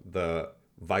 the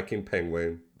Viking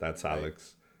penguin, that's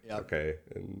Alex. Yep. Okay.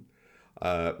 And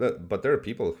but there are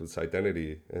people whose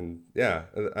identity, and yeah,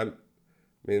 I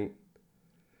mean,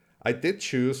 I did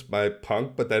choose my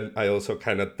punk, but then I also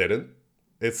kind of didn't.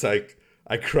 It's like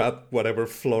I grabbed whatever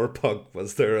floor punk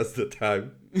was there at the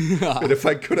time. And if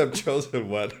I could have chosen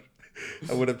one,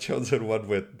 I would have chosen one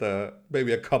with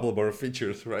maybe a couple more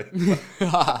features, right?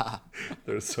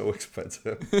 They're so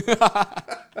expensive.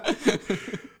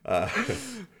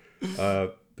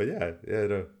 But yeah,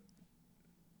 no.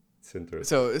 It's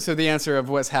interesting. So the answer of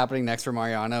what's happening next for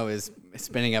Mariano is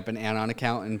spinning up an Anon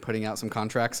account and putting out some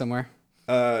contracts somewhere?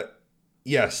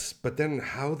 Yes, but then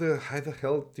how the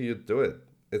hell do you do it?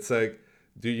 It's like,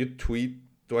 do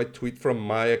I tweet from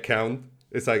my account?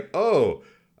 It's like, oh,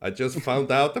 I just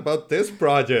found out about this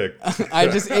project. I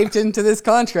just aped into this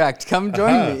contract. Come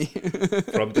join me.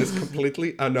 From this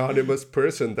completely anonymous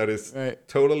person that is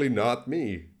totally not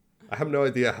me. I have no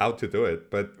idea how to do it,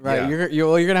 but Right, yeah.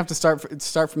 you're gonna have to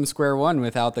start from square one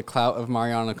without the clout of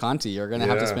Mariano Conti. You're gonna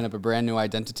have to spin up a brand new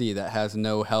identity that has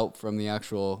no help from the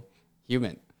actual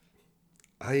human.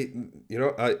 I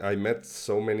met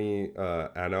so many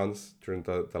anons during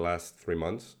the last 3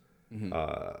 months.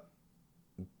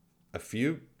 A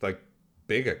few like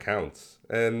big accounts,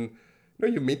 and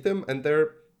you meet them, and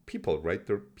they're people, right?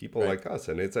 They're people like us,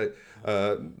 and it's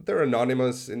they're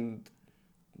anonymous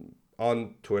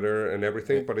on Twitter and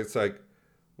everything, but it's like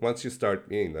once you start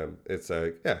meeting them, it's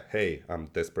like, yeah, hey, I'm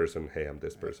this person, hey, I'm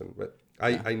this person, but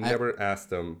I never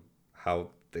asked them how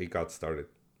they got started.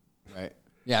 Right.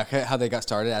 Yeah, how they got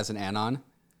started as an anon.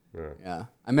 Yeah. Yeah.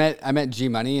 I met G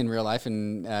Money in real life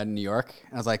in New York.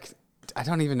 And I was like, I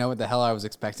don't even know what the hell I was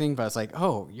expecting, but I was like,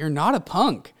 oh, you're not a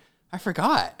punk. I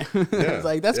forgot. I was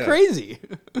like, that's crazy.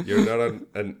 You're not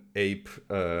an ape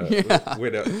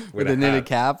with a knitted hat.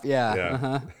 cap.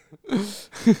 Yeah.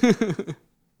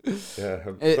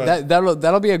 Yeah.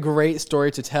 That'll be a great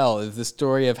story to tell. Is the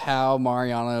story of how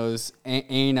Mariano's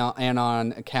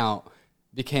anon account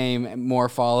became more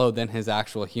followed than his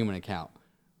actual human account.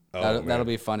 That'll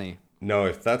be funny. No,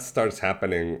 if that starts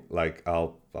happening, like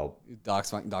I'll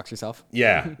dox yourself.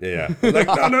 Yeah. Like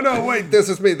no, wait, this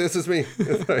is me.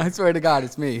 Like, I swear to God,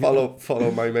 it's me.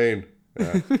 Follow my main.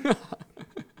 Yeah.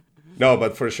 No,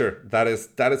 but for sure, that is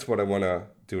what I want to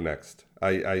do next.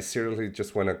 I seriously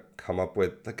just want to come up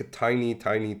with like a tiny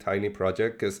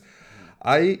project, because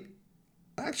I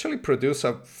actually produce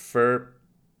a fair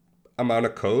amount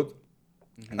of code,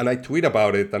 and I tweet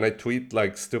about it, and I tweet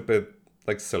like stupid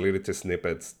like Solidity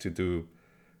snippets to do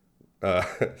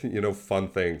fun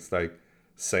things like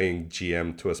saying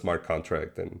GM to a smart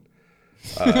contract, and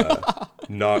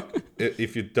not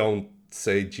if you don't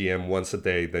say GM once a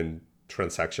day, then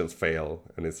transactions fail,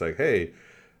 and it's like, hey,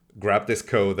 grab this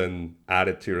code and add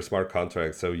it to your smart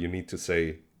contract, so you need to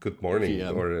say good morning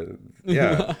GM. Or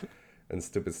and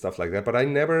stupid stuff like that. But I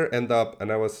never end up,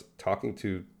 and I was talking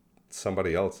to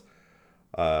somebody else,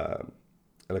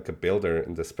 like a builder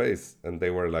in the space, and they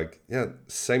were like, yeah,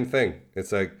 same thing.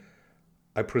 It's like,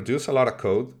 I produce a lot of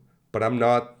code, but I'm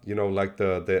not, like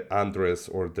the Andres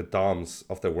or the Doms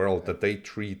of the world, that they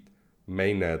treat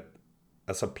mainnet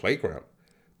as a playground.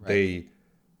 Right. They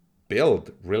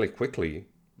build really quickly,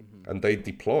 and they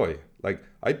deploy. Like,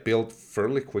 I build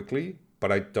fairly quickly,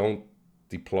 but I don't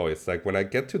deploy. It's like when I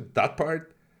get to that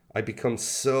part, I become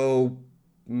so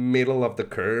middle of the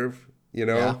curve,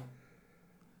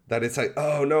 that it's like,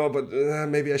 oh no, but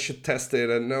maybe I should test it,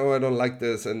 and no, I don't like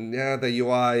this, and yeah, the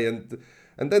UI, and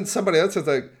then somebody else is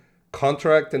like,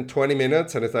 contract in 20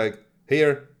 minutes, and it's like,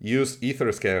 here, use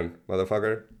Etherscan,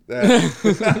 motherfucker.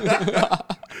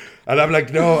 And I'm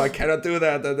like, no, I cannot do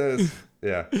that. That is,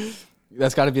 yeah.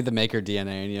 That's got to be the maker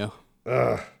DNA in you.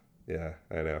 Yeah,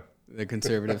 I know. The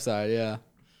conservative side, yeah.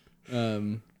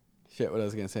 Shit, what I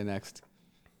was gonna say next?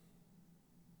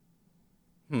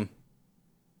 Can't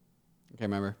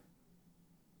remember.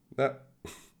 No.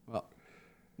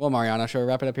 Well, Mariano, shall we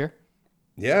wrap it up here?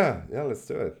 Yeah, let's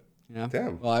do it. Yeah.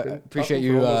 Damn. Well, I appreciate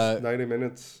you. 90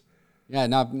 minutes. Yeah,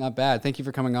 not bad. Thank you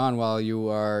for coming on while you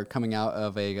are coming out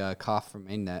of a cough from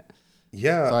mainnet.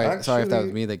 Yeah. Sorry if that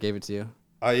was me that gave it to you.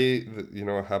 I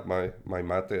have my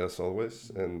mate as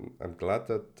always, and I'm glad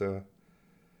that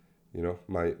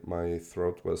my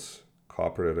throat was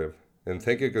cooperative. And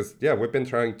thank you, because we've been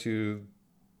trying to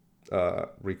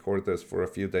record this for a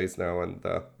few days now, and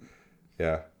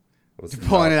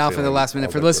pulling it out for the last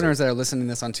minute. For listeners that are listening to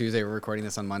this on Tuesday, we're recording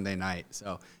this on Monday night.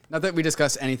 So not that we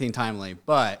discussed anything timely,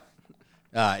 but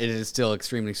it is still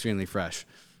extremely fresh.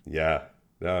 Yeah,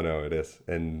 no, it is.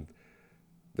 And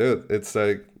dude, it's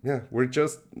like,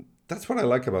 that's what I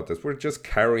like about this. We're just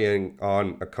carrying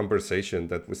on a conversation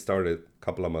that we started a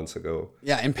couple of months ago.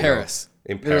 Yeah, in Paris.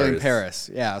 Literally in Paris.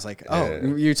 Yeah, I was like,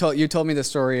 you told me the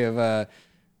story of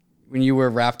when you were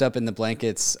wrapped up in the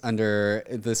blankets under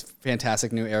this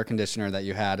fantastic new air conditioner that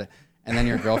you had, and then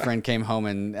your girlfriend came home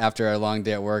and after a long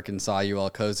day at work and saw you all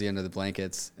cozy under the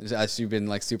blankets, as you've been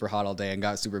like super hot all day, and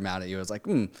got super mad at you. I was like,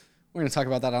 we're going to talk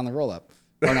about that on the roll up,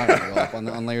 or not on the roll up,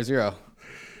 on layer 0.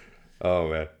 Oh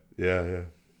man, yeah.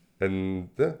 And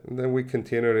then we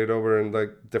continued it over in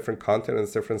like different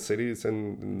continents, different cities,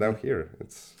 and now here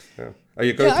it's. Are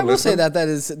you going to? I will say that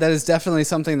is definitely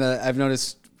something that I've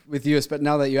noticed with you, but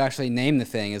now that you actually name the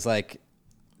thing, is like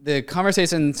the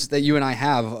conversations that you and I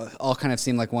have all kind of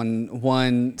seem like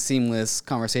one seamless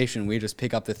conversation. We just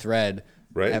pick up the thread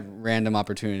at random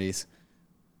opportunities.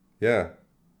 Yeah,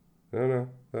 no,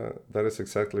 that is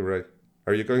exactly right.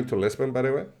 Are you going to Lisbon, by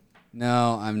the way?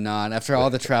 No, I'm not. After all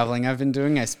the traveling I've been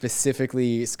doing, I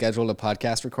specifically scheduled a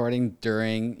podcast recording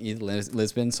during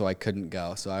Lisbon, so I couldn't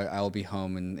go. So I will be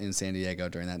home in San Diego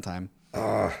during that time.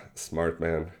 Ah, smart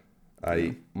man.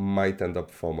 I might end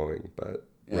up FOMOing, but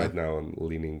right now I'm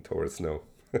leaning towards no.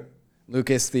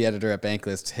 Lucas, the editor at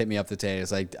Banklist, hit me up today.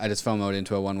 It's like, I just FOMOed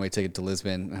into a one-way ticket to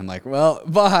Lisbon. And I'm like, well,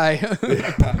 bye.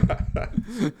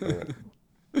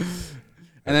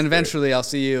 And then eventually I'll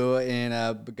see you in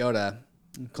Bogota,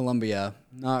 Colombia.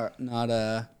 Not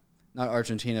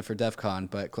Argentina for DEF CON,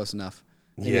 but close enough.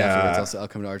 Maybe afterwards I'll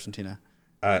come to Argentina.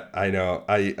 I know.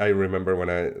 I remember when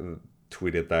I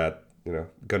tweeted that,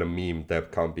 gonna meme DEF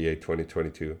CON BA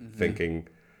 2022, thinking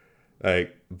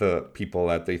like the people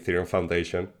at the Ethereum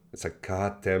Foundation. It's like,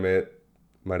 God damn it,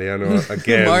 Mariano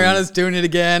again. Mariano's doing it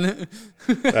again.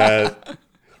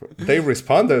 They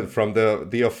responded from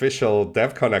the official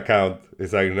DevCon account.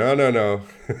 It's like, no.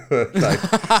 Like,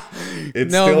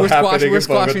 it's still happening. We're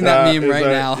squashing that meme right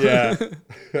now. Yeah.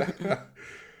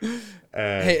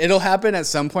 Hey, it'll happen at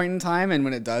some point in time, and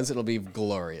when it does, it'll be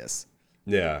glorious.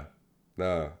 Yeah.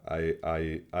 No,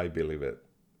 I believe it.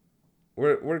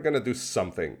 We're gonna do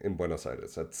something in Buenos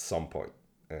Aires at some point,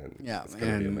 and it's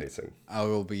gonna be amazing. I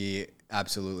will be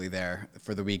absolutely there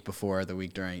for the week before, the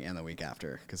week during, and the week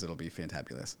after, because it'll be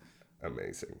fantabulous.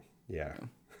 Amazing. Yeah.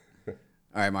 All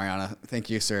right, Mariano. Thank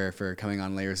you, sir, for coming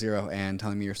on Layer Zero and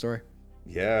telling me your story.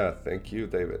 Yeah. Thank you,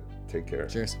 David. Take care.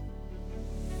 Cheers.